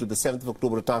delayed due to the 7th of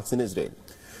October attacks in Israel.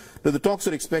 Now, the talks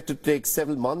are expected to take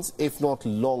several months, if not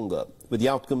longer, with the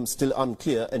outcome still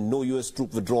unclear and no U.S.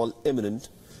 troop withdrawal imminent.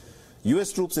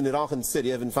 U.S. troops in Iraq and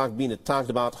Syria have in fact been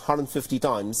attacked about 150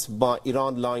 times by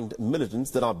Iran-aligned militants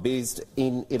that are based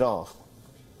in Iraq.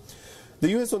 The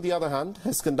U.S., on the other hand,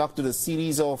 has conducted a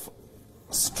series of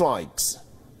strikes.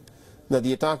 Now,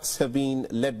 the attacks have been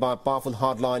led by a powerful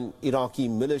hardline Iraqi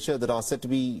militia that are said to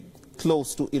be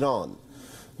close to Iran.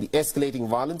 The escalating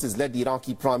violence has led the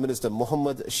Iraqi Prime Minister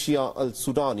Mohammad Shia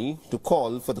al-Sudani to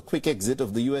call for the quick exit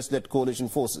of the U.S.-led coalition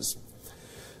forces.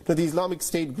 Now, the Islamic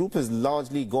State group has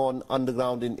largely gone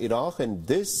underground in Iraq, and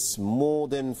this more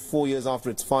than 4 years after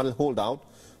its final holdout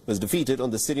was defeated on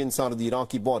the Syrian side of the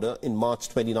Iraqi border in March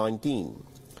 2019.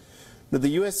 Now, the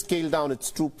U.S. scaled down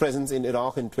its troop presence in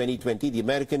Iraq in 2020. The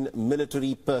American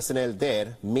military personnel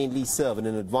there mainly serve in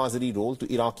an advisory role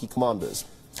to Iraqi commanders.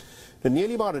 Now,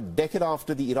 nearly about a decade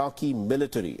after the Iraqi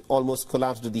military almost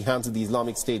collapsed at the hands of the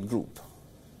Islamic State group.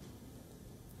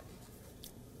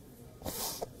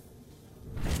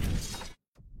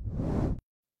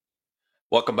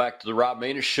 Welcome back to the Rob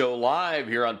Maness Show Live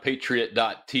here on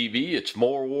Patriot.tv. It's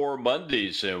More War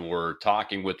Mondays, and we're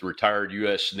talking with retired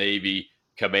U.S. Navy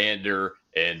Commander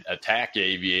and Attack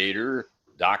Aviator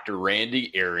Dr.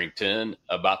 Randy Arrington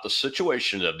about the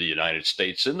situation of the United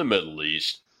States in the Middle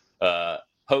East,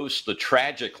 post the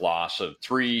tragic loss of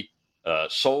 3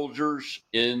 soldiers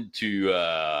in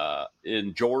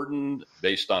Jordan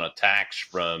based on attacks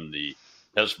from the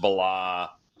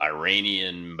Hezbollah,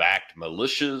 Iranian-backed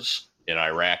militias in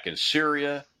Iraq and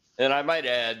Syria. And I might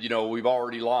add, we've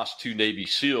already lost 2 Navy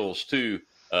SEALs too,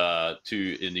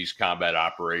 in these combat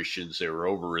operations. They were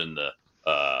over in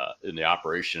the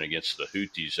operation against the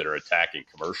Houthis that are attacking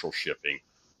commercial shipping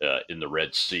in the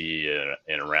Red Sea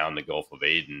and around the Gulf of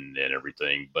Aden and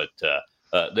everything. But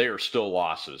they are still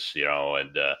losses,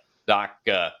 And Doc,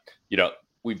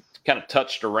 we've kind of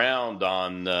touched around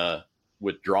on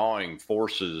withdrawing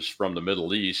forces from the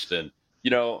Middle East, and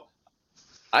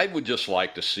I would just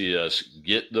like to see us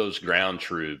get those ground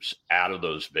troops out of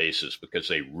those bases because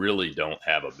they really don't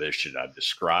have a mission. I've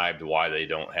described why they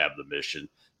don't have the mission.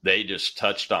 They just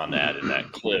touched on that in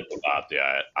that clip about the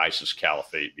ISIS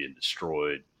caliphate being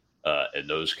destroyed and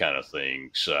those kind of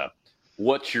things.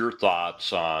 What's your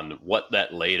thoughts on what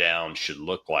that laydown should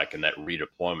look like and that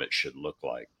redeployment should look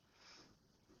like?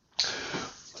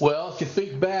 Well, if you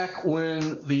think back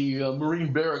when the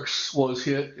Marine barracks was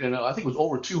hit, and I think it was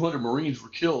over 200 Marines were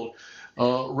killed,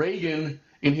 Reagan,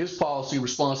 in his policy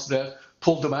response to that,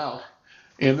 pulled them out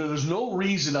And there's no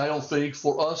reason, I don't think,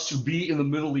 for us to be in the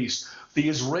Middle East. The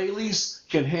Israelis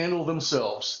can handle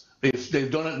themselves.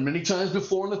 They've done it many times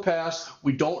before in the past.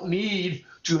 We don't need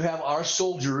to have our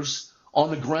soldiers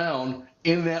on the ground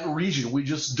in that region. We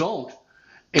just don't.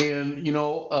 And,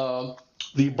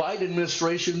 the Biden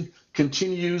administration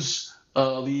continues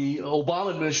the Obama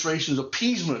administration's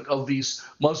appeasement of these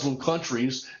Muslim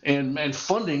countries and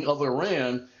funding of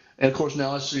Iran. And of course,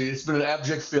 now it's been an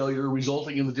abject failure,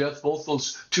 resulting in the death of both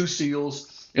those 2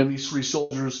 SEALs and these 3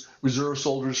 soldiers, reserve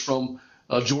soldiers from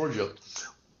Georgia.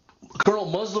 Colonel,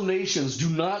 Muslim nations do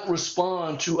not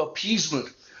respond to appeasement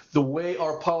the way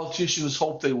our politicians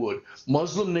hope they would.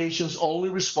 Muslim nations only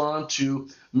respond to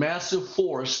massive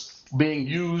force being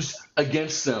used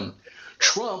against them.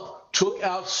 Trump took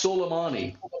out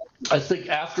Soleimani. I think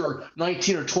after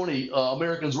 19 or 20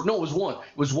 Americans were, no, it was one.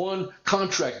 It was one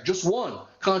contractor, just one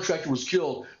contractor was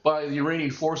killed by the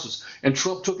Iranian forces. And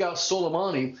Trump took out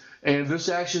Soleimani, and this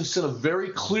action sent a very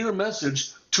clear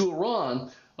message to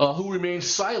Iran, who remained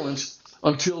silent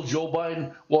until Joe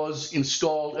Biden was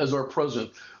installed as our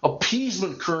president.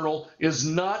 Appeasement, Colonel, is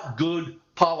not good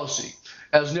policy.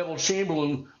 As Neville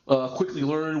Chamberlain quickly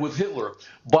learned with Hitler,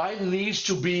 Biden needs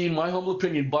to be, in my humble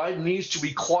opinion, Biden needs to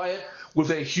be quiet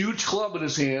with a huge club in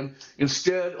his hand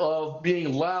instead of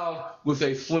being loud with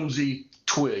a flimsy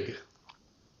twig.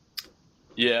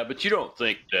 Yeah, but you don't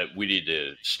think that we need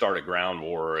to start a ground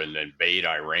war and invade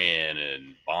Iran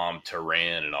and bomb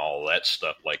Tehran and all that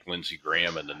stuff like Lindsey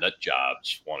Graham and the nut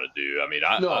jobs want to do? I mean,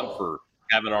 I'm for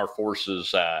having our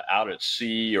forces out at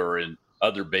sea or in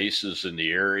other bases in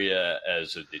the area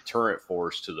as a deterrent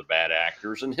force to the bad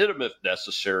actors and hit them if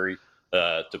necessary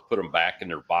to put them back in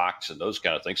their box and those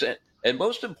kind of things. And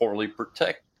most importantly,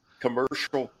 protect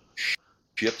commercial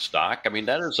ship stock. I mean,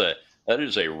 that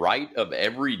is a right of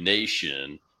every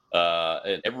nation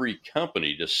and every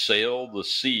company to sail the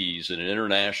seas in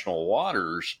international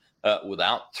waters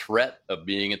without threat of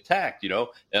being attacked,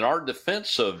 and our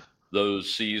defense of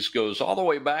those seas goes all the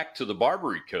way back to the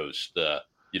Barbary Coast.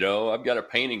 I've got a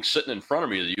painting sitting in front of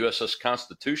me of the USS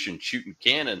Constitution shooting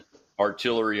cannon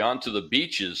artillery onto the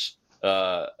beaches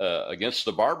against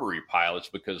the Barbary pilots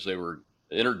because they were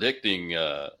interdicting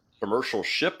commercial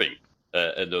shipping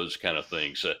and those kind of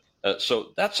things. So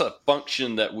that's a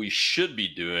function that we should be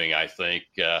doing, I think.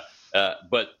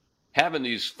 But having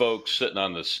these folks sitting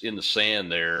in the sand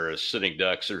there as sitting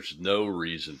ducks, there's no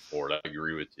reason for it. I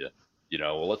agree with you.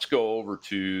 Well, let's go over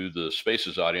to the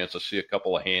Spaces audience. I see a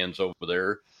couple of hands over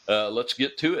there. Let's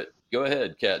get to it. Go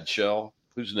ahead, Cat and Shell.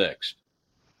 Who's next?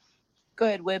 Go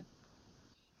ahead, Wib.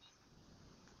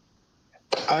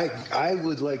 I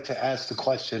would like to ask the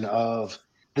question of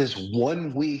this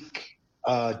 1 week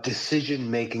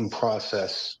decision-making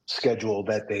process schedule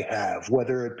that they have,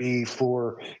 whether it be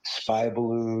for spy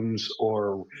balloons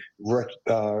or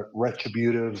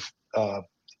retributive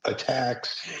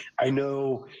attacks. I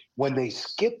know when they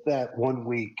skip that 1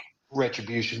 week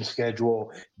retribution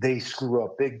schedule, they screw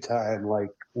up big time, like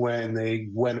when they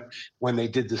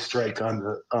did the strike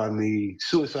on the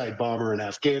suicide bomber in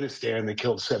Afghanistan that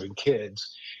killed 7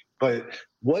 kids. But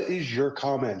what is your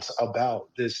comments about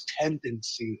this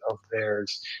tendency of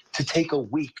theirs to take a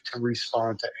week to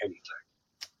respond to anything?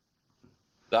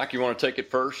 Doc, you want to take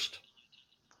it first?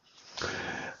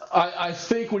 I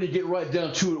think when you get right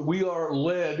down to it, we are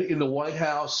led in the White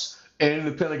House and in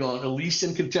the Pentagon, at least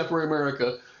in contemporary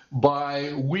America,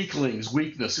 by weaklings.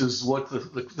 Weakness is what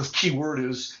the key word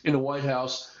is in the White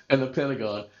House and the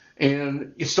Pentagon.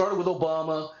 And it started with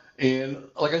Obama. And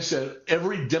like I said,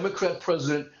 every Democrat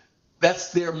president,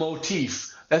 that's their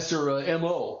motif. That's their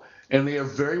MO. And they are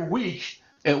very weak.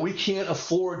 And we can't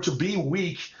afford to be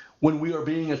weak when we are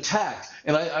being attacked.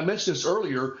 And I mentioned this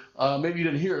earlier, maybe you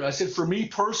didn't hear it. I said, for me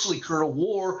personally, Colonel,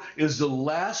 war is the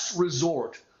last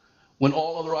resort when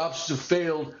all other options have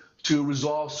failed to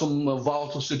resolve some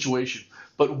volatile situation.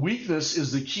 But weakness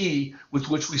is the key with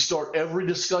which we start every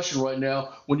discussion right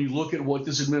now when you look at what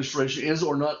this administration is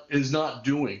or is not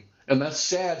doing. And that's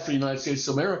sad for the United States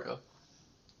of America.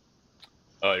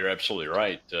 Oh, you're absolutely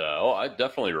right. I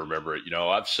definitely remember it.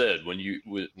 I've said when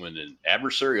an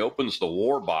adversary opens the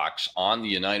war box on the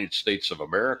United States of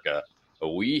America,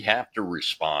 we have to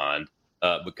respond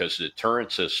because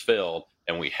deterrence has failed,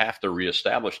 and we have to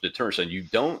reestablish deterrence. And you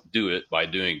don't do it by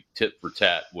doing tit for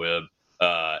tat, Webb.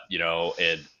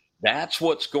 And that's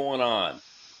what's going on.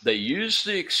 They use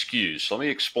the excuse. Let me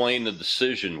explain the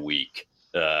decision week,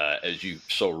 as you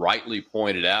so rightly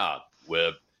pointed out,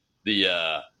 Webb.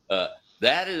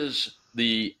 That is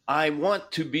I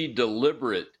want to be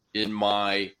deliberate in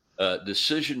my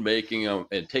decision making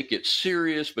and take it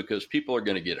serious because people are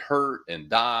going to get hurt and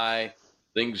die.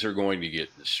 things are going to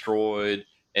get destroyed.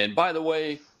 And by the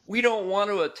way, we don't want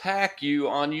to attack you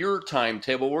on your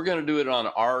timetable. We're going to do it on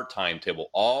our timetable.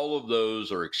 All of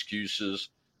those are excuses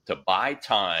to buy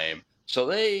time. So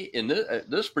they, in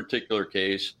this particular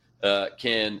case,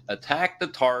 can attack the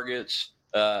targets,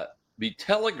 be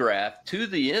telegraphed to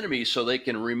the enemy so they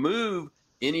can remove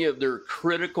any of their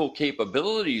critical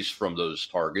capabilities from those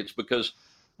targets. Because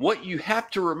what you have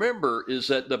to remember is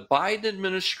that the Biden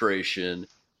administration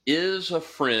is a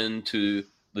friend to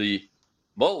the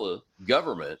Mullah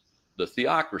government, the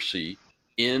theocracy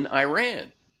in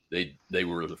Iran. They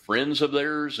were the friends of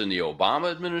theirs in the Obama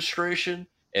administration,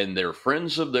 and they're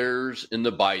friends of theirs in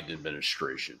the Biden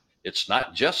administration. It's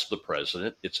not just the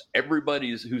president, it's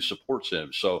everybody who supports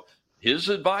him. So his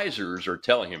advisors are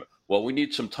telling him, well, we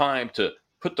need some time to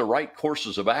put the right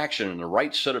courses of action and the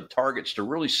right set of targets to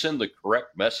really send the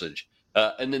correct message.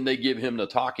 And then they give him the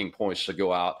talking points to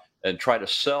go out and try to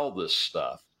sell this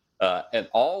stuff. And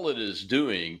all it is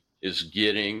doing is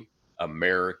getting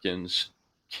Americans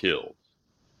killed.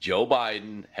 Joe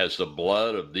Biden has the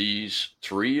blood of these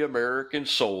 3 American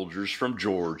soldiers from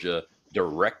Georgia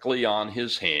directly on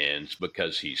his hands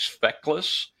because he's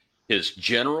feckless. His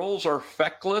generals are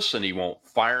feckless and he won't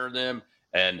fire them.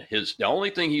 And the only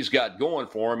thing he's got going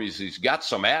for him is he's got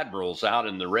some admirals out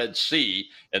in the Red Sea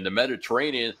and the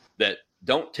Mediterranean that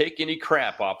don't take any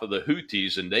crap off of the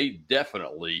Houthis, and they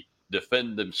definitely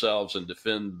defend themselves and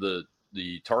defend the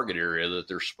target area that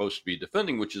they're supposed to be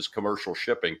defending, which is commercial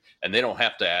shipping, and they don't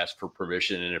have to ask for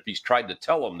permission. And if he's tried to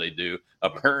tell them they do,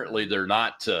 apparently they're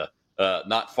not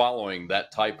following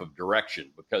that type of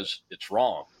direction because it's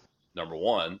wrong. Number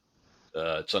one,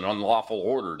 it's an unlawful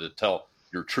order to tell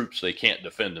your troops they can't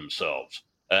defend themselves.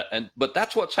 But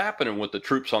that's what's happening with the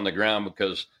troops on the ground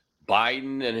because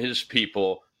Biden and his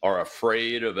people are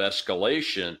afraid of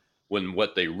escalation when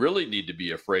what they really need to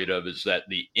be afraid of is that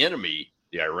the enemy,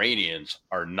 the Iranians,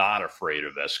 are not afraid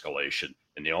of escalation.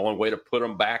 And the only way to put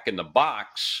them back in the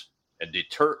box and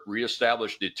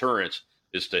reestablish deterrence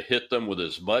is to hit them with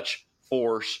as much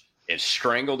force and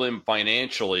strangle them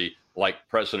financially like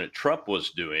President Trump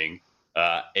was doing.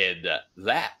 And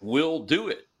that will do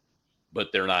it.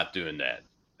 But they're not doing that.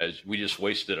 As we just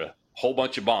wasted a whole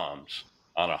bunch of bombs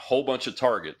on a whole bunch of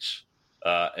targets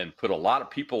and put a lot of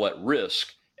people at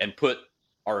risk and put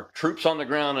our troops on the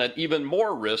ground at even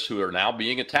more risk who are now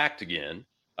being attacked again.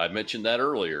 I mentioned that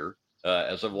earlier.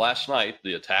 As of last night,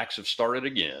 the attacks have started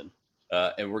again.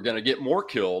 And we're going to get more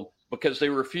killed because they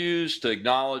refuse to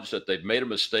acknowledge that they've made a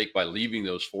mistake by leaving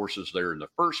those forces there in the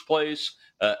first place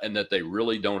and that they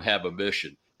really don't have a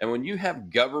mission. And when you have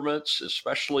governments,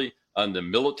 especially on the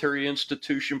military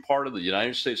institution part of the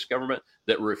United States government,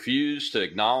 that refuse to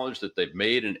acknowledge that they've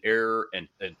made an error and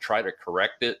try to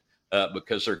correct it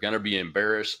because they're going to be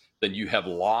embarrassed, then you have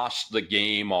lost the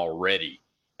game already.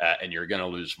 And you're going to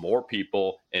lose more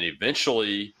people. And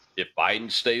eventually, if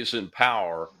Biden stays in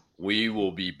power, we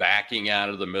will be backing out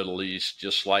of the Middle East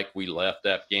just like we left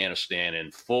Afghanistan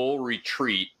in full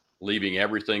retreat, leaving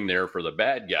everything there for the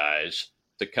bad guys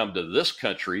to come to this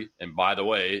country. And by the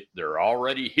way, they're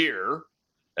already here,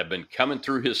 have been coming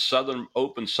through his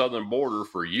open southern border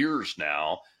for years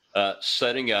now,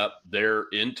 setting up their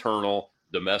internal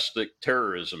domestic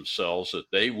terrorism cells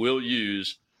that they will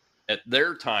use at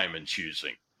their time and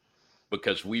choosing,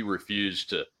 because we refuse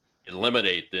to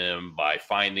eliminate them by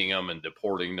finding them and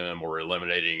deporting them or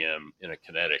eliminating them in a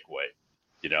kinetic way.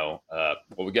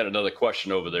 Well, we got another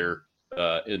question over there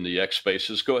in the X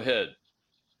Spaces. Go ahead.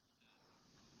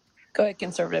 Go ahead,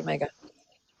 Conservative Mega.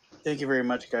 Thank you very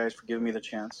much, guys, for giving me the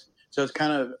chance. So it's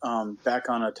kind of back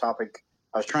on a topic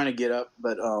I was trying to get up,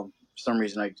 but for some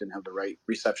reason I didn't have the right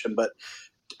reception. But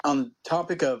on the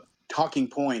topic of talking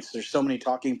points, there's so many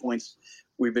talking points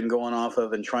we've been going off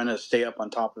of and trying to stay up on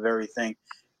top of everything.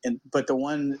 But the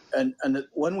one the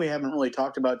one we haven't really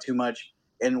talked about too much,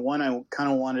 and one I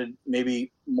kind of wanted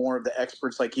maybe more of the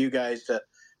experts like you guys to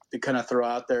kind of throw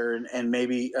out there and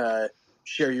maybe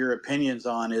share your opinions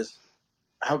on is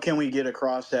how can we get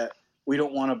across that we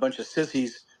don't want a bunch of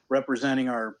sissies representing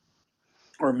our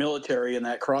military and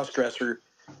that cross-dresser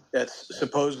that's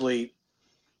supposedly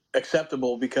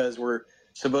acceptable because we're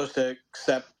supposed to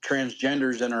accept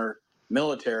transgenders in our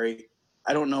military.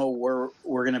 I don't know where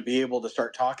we're going to be able to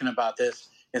start talking about this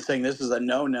and saying this is a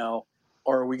no-no.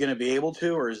 Or are we going to be able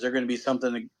to, or is there going to be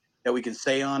something that we can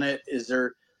say on it? Is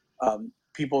there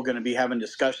people going to be having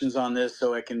discussions on this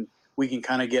so we can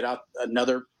kind of get out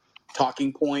another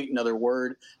talking point, another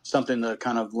word, something to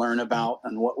kind of learn about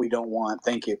and what we don't want?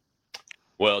 Thank you.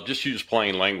 Well, just use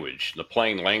plain language. The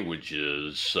plain language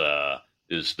is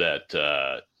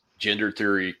that gender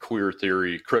theory, queer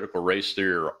theory, critical race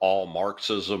theory are all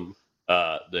Marxism.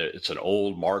 It's an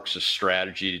old Marxist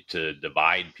strategy to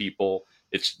divide people.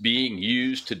 It's being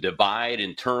used to divide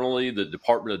internally the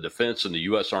Department of Defense and the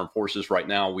U.S. Armed Forces. Right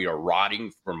now, we are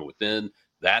rotting from within.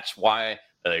 That's why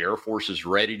the Air Force's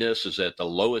readiness is at the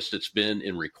lowest it's been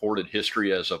in recorded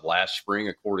history as of last spring,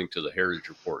 according to the Heritage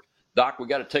Report. Doc, we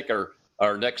got to take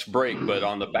our next break, but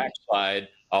on the backside,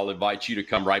 I'll invite you to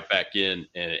come right back in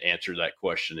and answer that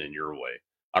question in your way.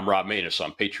 I'm Rob Maness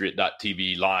on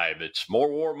Patriot.tv Live. It's More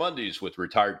War Mondays with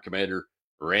retired Commander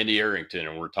Randy Arrington,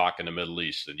 and we're talking the Middle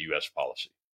East and U.S.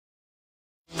 policy.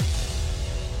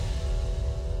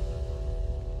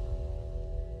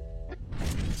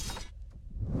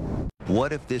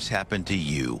 What if this happened to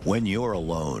you when you're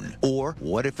alone? Or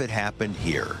what if it happened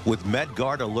here? With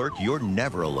MedGuard Alert, you're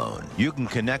never alone. You can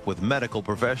connect with medical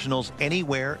professionals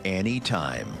anywhere,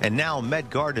 anytime. And now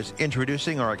MedGuard is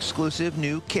introducing our exclusive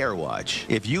new Care Watch.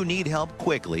 If you need help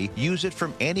quickly, use it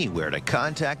from anywhere to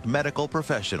contact medical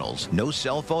professionals. No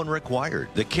cell phone required.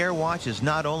 The Care Watch is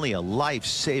not only a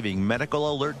life-saving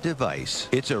medical alert device,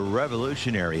 it's a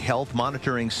revolutionary health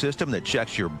monitoring system that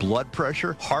checks your blood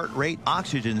pressure, heart rate,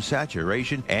 oxygen saturation,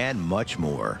 and much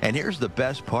more. And here's the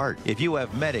best part. If you have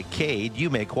Medicaid,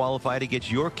 you may qualify to get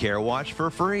your Care Watch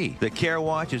for free. The Care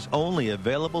Watch is only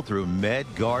available through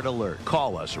MedGuard Alert.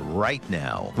 Call us right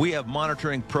now. We have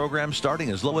monitoring programs starting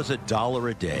as low as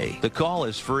 $1 a day. The call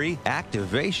is free,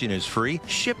 activation is free,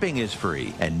 shipping is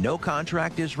free, and no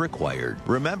contract is required.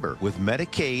 Remember, with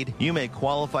Medicaid, you may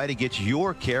qualify to get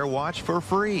your Care Watch for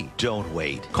free. Don't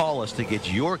wait. Call us to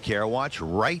get your Care Watch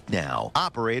right now.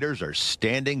 Operators are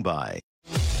standing by.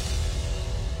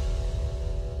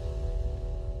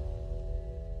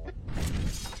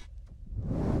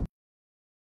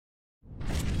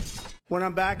 When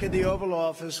I'm back at the Oval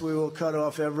Office, we will cut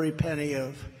off every penny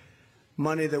of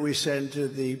money that we send to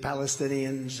the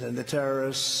Palestinians and the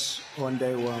terrorists on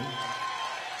day one.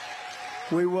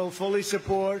 We will fully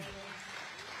support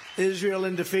Israel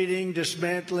in defeating,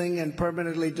 dismantling, and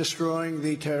permanently destroying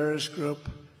the terrorist group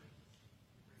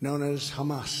known as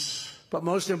Hamas. But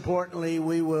most importantly,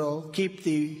 we will keep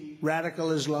the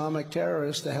radical Islamic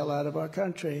terrorists the hell out of our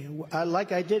country,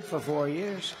 like I did for 4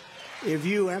 years. If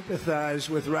you empathize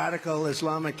with radical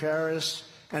Islamic terrorists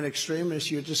and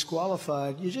extremists, you're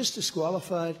disqualified. You're just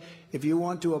disqualified. If you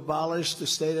want to abolish the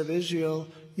state of Israel,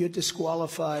 you're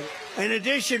disqualified. In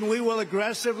addition, we will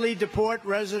aggressively deport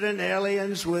resident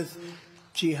aliens with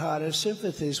jihadist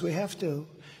sympathies. We have to.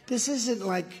 This isn't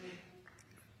like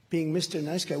being Mr.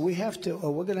 Nice Guy. We have to,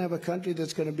 or we're going to have a country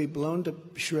that's going to be blown to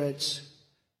shreds.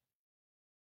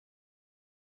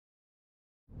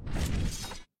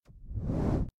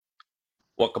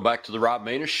 Welcome back to the Rob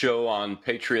Maness Show on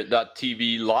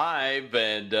Patriot.tv Live,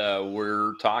 and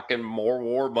we're talking More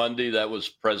War Monday. That was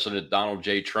President Donald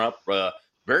J. Trump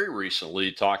very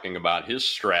recently talking about his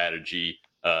strategy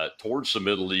towards the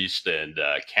Middle East and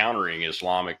countering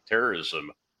Islamic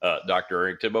terrorism. Dr.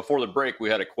 Arrington, before the break,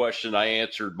 we had a question. I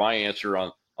answered my answer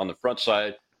on the front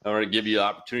side. I want to give you the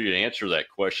opportunity to answer that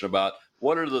question about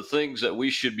what are the things that we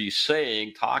should be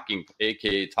saying,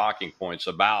 aka talking points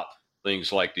about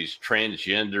things like these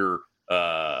transgender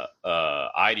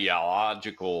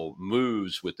ideological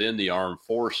moves within the armed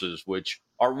forces, which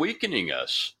are weakening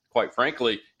us, quite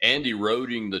frankly, and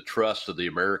eroding the trust of the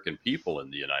American people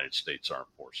in the United States Armed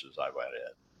Forces, I would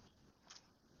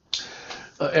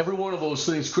add. Every one of those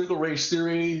things, critical race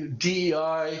theory,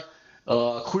 DEI,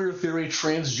 queer theory,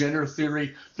 transgender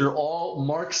theory, they're all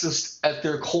Marxist at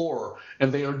their core,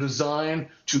 and they are designed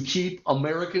to keep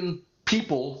American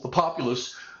people, the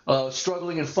populace,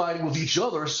 struggling and fighting with each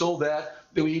other so that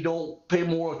we don't pay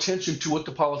more attention to what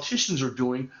the politicians are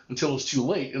doing until it's too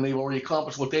late, and they've already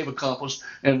accomplished what they've accomplished,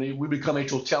 and we become a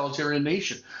totalitarian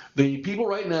nation. The people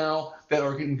right now that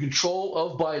are in control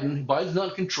of Biden's not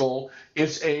in control,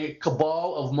 it's a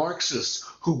cabal of Marxists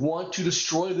who want to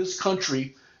destroy this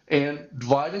country and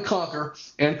divide and conquer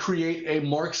and create a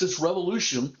Marxist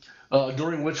revolution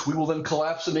during which we will then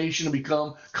collapse the nation and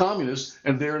become communists,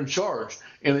 and they're in charge.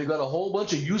 And they've got a whole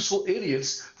bunch of useful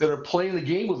idiots that are playing the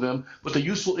game with them, but the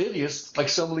useful idiots, like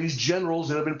some of these generals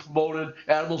that have been promoted,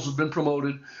 admirals who have been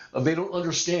promoted, they don't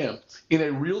understand. In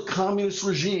a real communist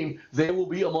regime, they will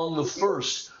be among the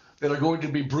first that are going to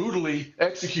be brutally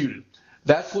executed.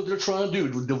 That's what they're trying to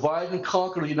do, to divide and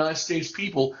conquer the United States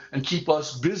people and keep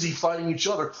us busy fighting each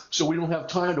other so we don't have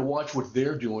time to watch what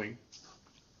they're doing.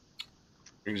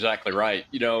 Exactly right.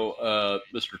 You know,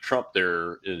 Mr. Trump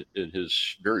there in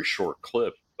his very short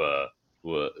clip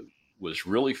was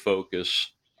really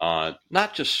focused on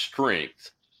not just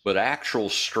strength, but actual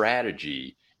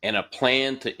strategy and a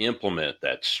plan to implement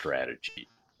that strategy.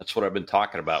 That's what I've been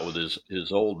talking about with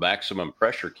his old maximum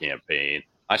pressure campaign.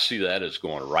 I see that as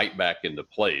going right back into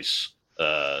place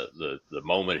the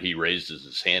moment he raises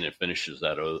his hand and finishes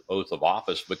that oath of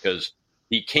office, because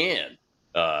he can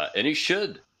and he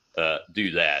should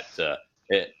do that.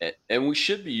 And we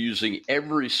should be using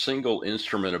every single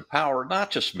instrument of power,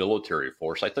 not just military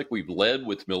force. I think we've led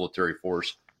with military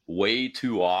force way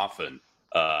too often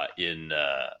in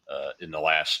the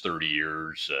last 30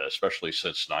 years, especially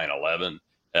since 9/11.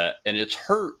 And it's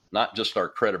hurt not just our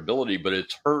credibility, but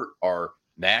it's hurt our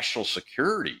national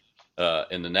security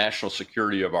and the national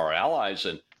security of our allies.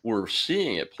 And we're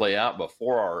seeing it play out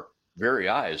before our very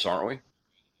eyes, aren't we?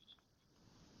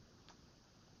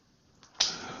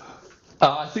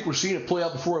 I think we're seeing it play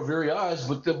out before our very eyes,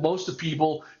 but most of the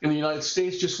people in the United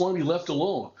States just want to be left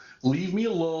alone. Leave me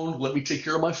alone. Let me take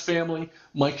care of my family,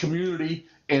 my community,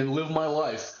 and live my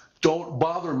life. Don't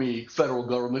bother me, federal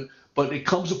government. But it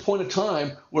comes a point of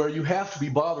time where you have to be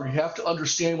bothered. You have to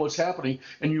understand what's happening,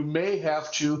 and you may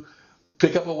have to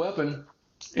pick up a weapon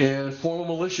and form a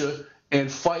militia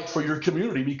and fight for your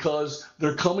community, because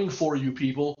they're coming for you,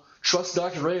 people. Trust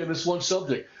Dr. Ray on this one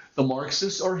subject. The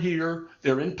Marxists are here,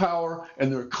 they're in power, and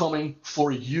they're coming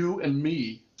for you and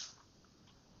me.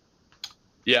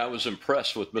 Yeah, I was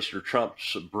impressed with Mr.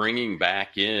 Trump's bringing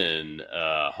back in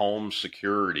home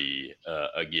security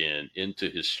again into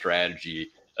his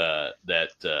strategy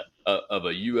that of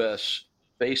a U.S.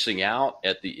 facing out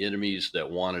at the enemies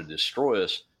that want to destroy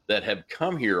us that have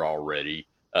come here already,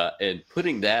 and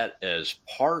putting that as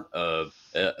part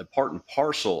and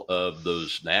parcel of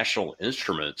those national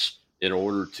instruments in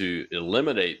order to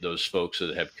eliminate those folks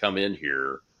that have come in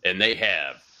here. And they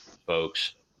have,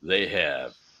 folks, they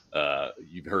have.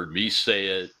 You've heard me say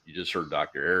it. You just heard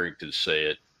Dr. Arrington say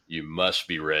it. You must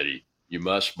be ready. You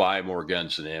must buy more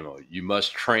guns and ammo. You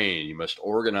must train. You must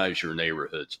organize your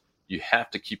neighborhoods. You have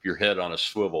to keep your head on a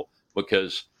swivel,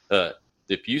 because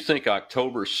if you think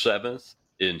October 7th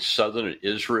in southern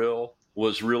Israel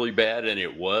was really bad, and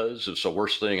it's the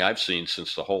worst thing I've seen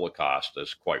since the Holocaust,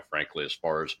 as quite frankly, as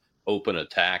far as open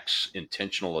attacks,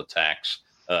 intentional attacks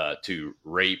to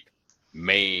rape,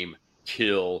 maim,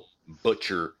 kill,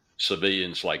 butcher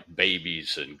civilians like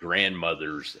babies and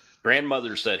grandmothers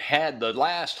that had the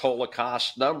last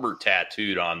Holocaust number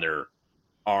tattooed on their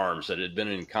arms, that had been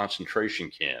in concentration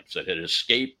camps, that had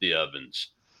escaped the ovens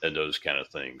and those kind of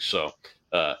things. So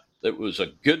it was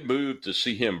a good move to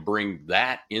see him bring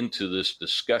that into this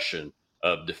discussion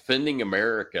of defending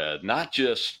America, not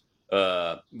just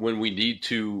when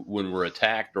we're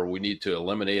attacked, or we need to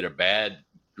eliminate a bad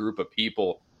group of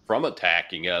people from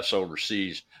attacking us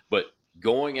overseas, but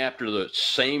going after the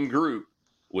same group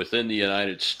within the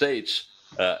United States.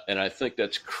 And I think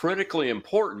that's critically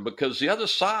important, because the other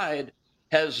side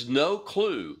has no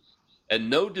clue and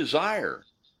no desire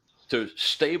to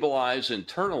stabilize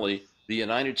internally the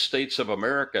United States of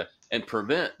America and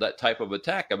prevent that type of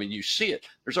attack. I mean, you see it.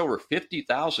 There's over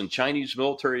 50,000 Chinese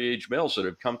military-age males that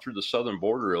have come through the southern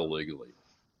border illegally.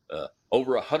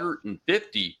 Over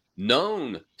 150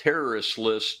 known terrorist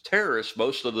list terrorists,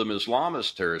 most of them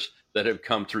Islamist terrorists, that have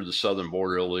come through the southern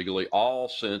border illegally, all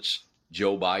since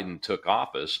Joe Biden took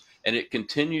office. And it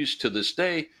continues to this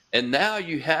day. And now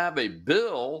you have a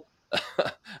bill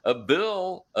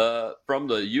from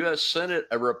the U.S. Senate,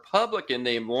 a Republican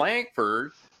named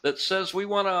Lankford, that says we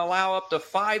want to allow up to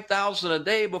 5,000 a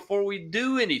day before we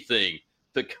do anything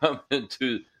to come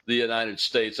into the United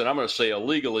States. And I'm going to say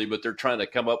illegally, but they're trying to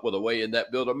come up with a way in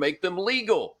that bill to make them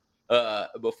legal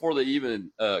before they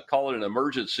even call it an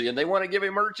emergency. And they want to give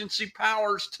emergency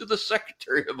powers to the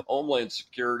Secretary of Homeland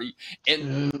Security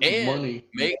and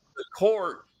make the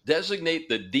court designate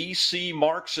the D.C.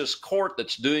 Marxist court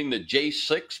that's doing the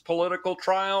J6 political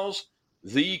trials,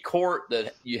 the court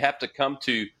that you have to come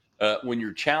to when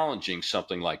you're challenging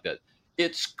something like that.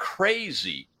 It's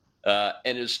crazy, and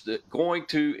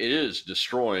it is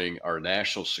destroying our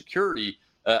national security,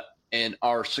 and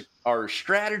our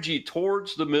strategy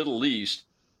towards the Middle East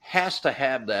has to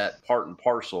have that part and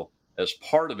parcel as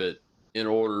part of it in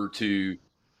order to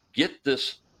get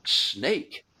this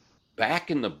snake back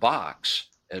in the box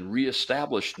and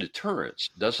reestablish deterrence,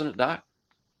 doesn't it, Doc?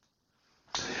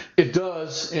 It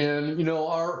does, and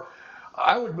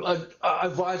I would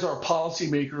advise our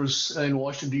policymakers in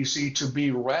Washington, D.C. to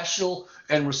be rational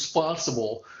and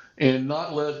responsible and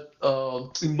not let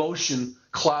emotion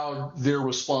cloud their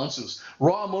responses.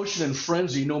 Raw emotion and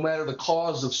frenzy, no matter the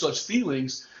cause of such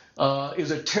feelings,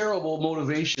 is a terrible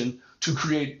motivation to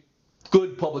create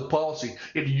good public policy.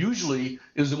 It usually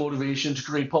is the motivation to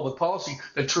create public policy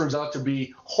that turns out to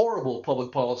be horrible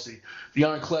public policy. The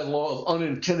ironclad law of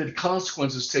unintended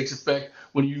consequences takes effect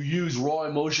when you use raw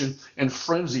emotion and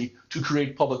frenzy to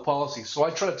create public policy. So I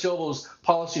try to tell those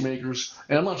policymakers,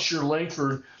 and I'm not sure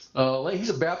Langford, he's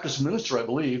a Baptist minister, I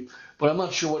believe, but I'm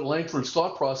not sure what Langford's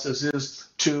thought process is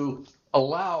to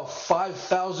allow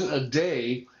 5,000 a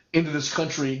day into this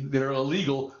country that are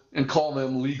illegal and call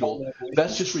them legal.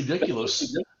 That's just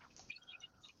ridiculous.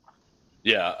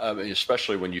 Yeah, I mean,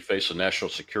 especially when you face a national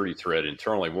security threat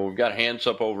internally. Well, we've got hands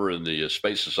up over in the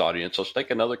Spaces audience. Let's take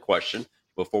another question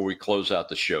before we close out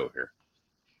the show here.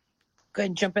 Go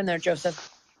ahead and jump in there,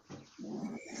 Joseph.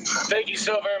 Thank you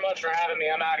so very much for having me.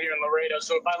 I'm out here in Laredo,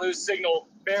 so if I lose signal,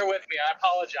 bear with me. I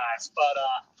apologize.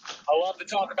 But I love to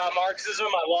talk about Marxism.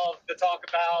 I love to talk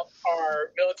about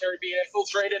our military being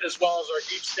infiltrated as well as our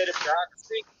deep state of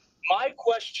bureaucracy. My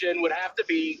question would have to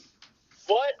be,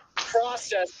 what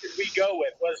process did we go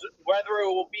with? Whether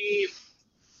it will be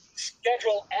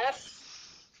Schedule F,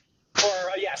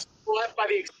 or Schedule F by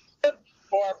the executive,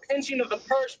 or pinching of the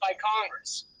purse by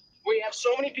Congress? We have so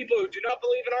many people who do not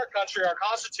believe in our country, our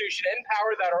Constitution, and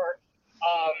power that are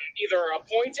either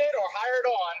appointed or hired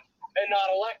on and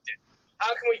not elected. How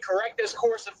can we correct this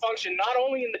course of function, not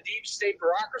only in the deep state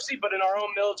bureaucracy, but in our own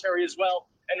military as well,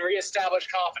 and reestablish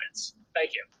confidence?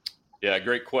 Thank you. Yeah,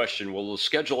 great question. Well, the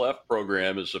Schedule F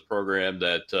program is a program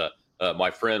that my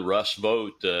friend Russ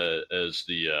Vogt, as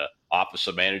the Office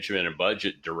of Management and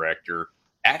Budget Director,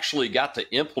 actually got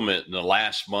to implement in the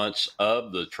last months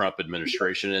of the Trump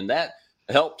administration. And that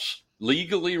helps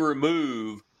legally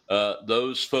remove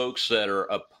those folks that are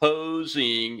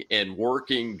opposing and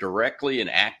working directly and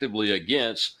actively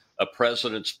against a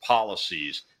president's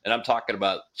policies. And I'm talking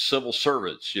about civil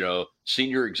servants,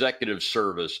 senior executive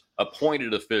service,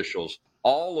 appointed officials,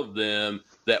 all of them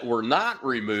that were not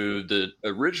removed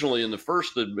originally in the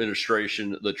first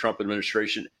administration, the Trump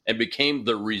administration, and became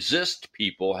the resist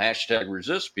people,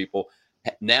 #resist people.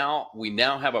 We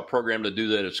now have a program to do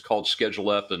that. It's called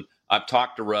Schedule F. And I've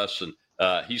talked to Russ, and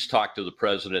he's talked to the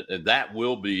president, and that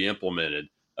will be implemented.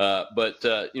 But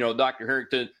Dr.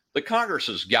 Harrington, the Congress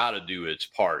has got to do its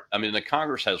part. I mean, the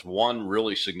Congress has one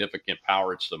really significant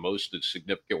power. It's the most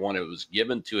significant one. It was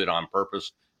given to it on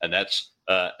purpose. And that's,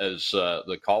 as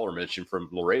the caller mentioned from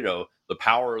Laredo, the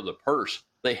power of the purse.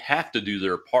 They have to do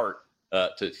their part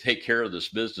to take care of this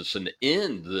business and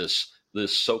end this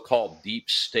so-called deep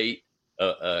state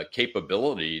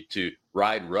capability to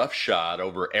ride roughshod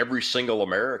over every single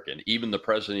American, even the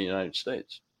president of the United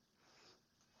States.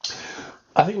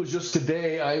 I think it was just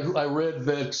today I read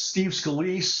that Steve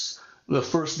Scalise, the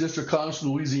 1st District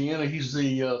Congressman in Louisiana, he's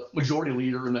the majority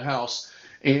leader in the House,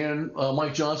 and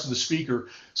Mike Johnson, the Speaker,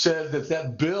 said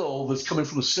that bill that's coming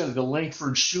from the Senate, the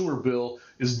Langford-Schumer bill,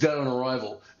 is dead on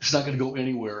arrival. It's not going to go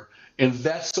anywhere. And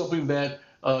that's something that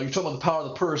you're talking about the power of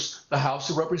the purse. The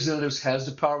House of Representatives has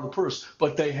the power of the purse,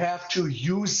 but they have to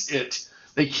use it.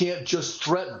 They can't just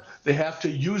threaten. They have to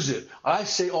use it. I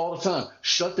say all the time,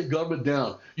 shut the government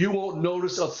down. You won't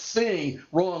notice a thing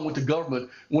wrong with the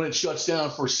government when it shuts down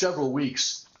for several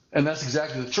weeks. And that's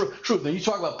exactly the truth. Now, you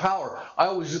talk about power. I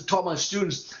always taught my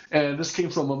students, and this came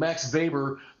from Max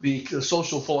Weber, the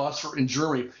social philosopher in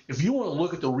Germany. If you want to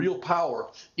look at the real power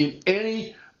in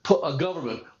any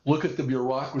government, look at the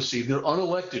bureaucracy. They're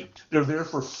unelected. They're there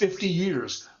for 50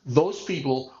 years. Those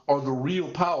people are the real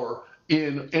power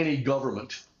in any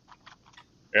government.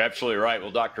 You're absolutely right.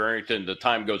 Well, Dr. Harrington, the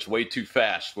time goes way too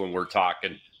fast when we're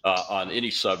talking on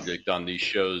any subject on these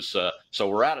shows. So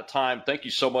we're out of time. Thank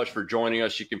you so much for joining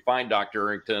us. You can find Dr.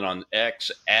 Harrington on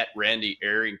X at Randy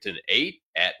Arrington8,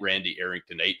 at Randy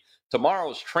Arrington8.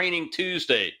 Tomorrow's Training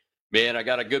Tuesday. Man, I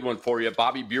got a good one for you.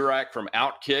 Bobby Burak from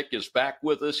Outkick is back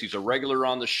with us. He's a regular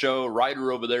on the show,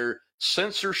 writer over there,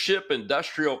 Censorship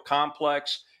Industrial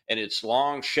Complex, and its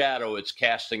long shadow it's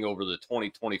casting over the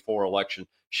 2024 election.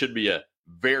 Should be a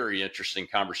very interesting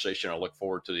conversation. I look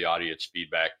forward to the audience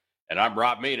feedback. And I'm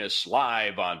Rob Maness,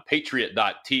 live on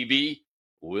Patriot.tv.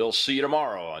 We'll see you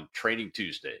tomorrow on Training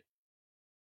Tuesday.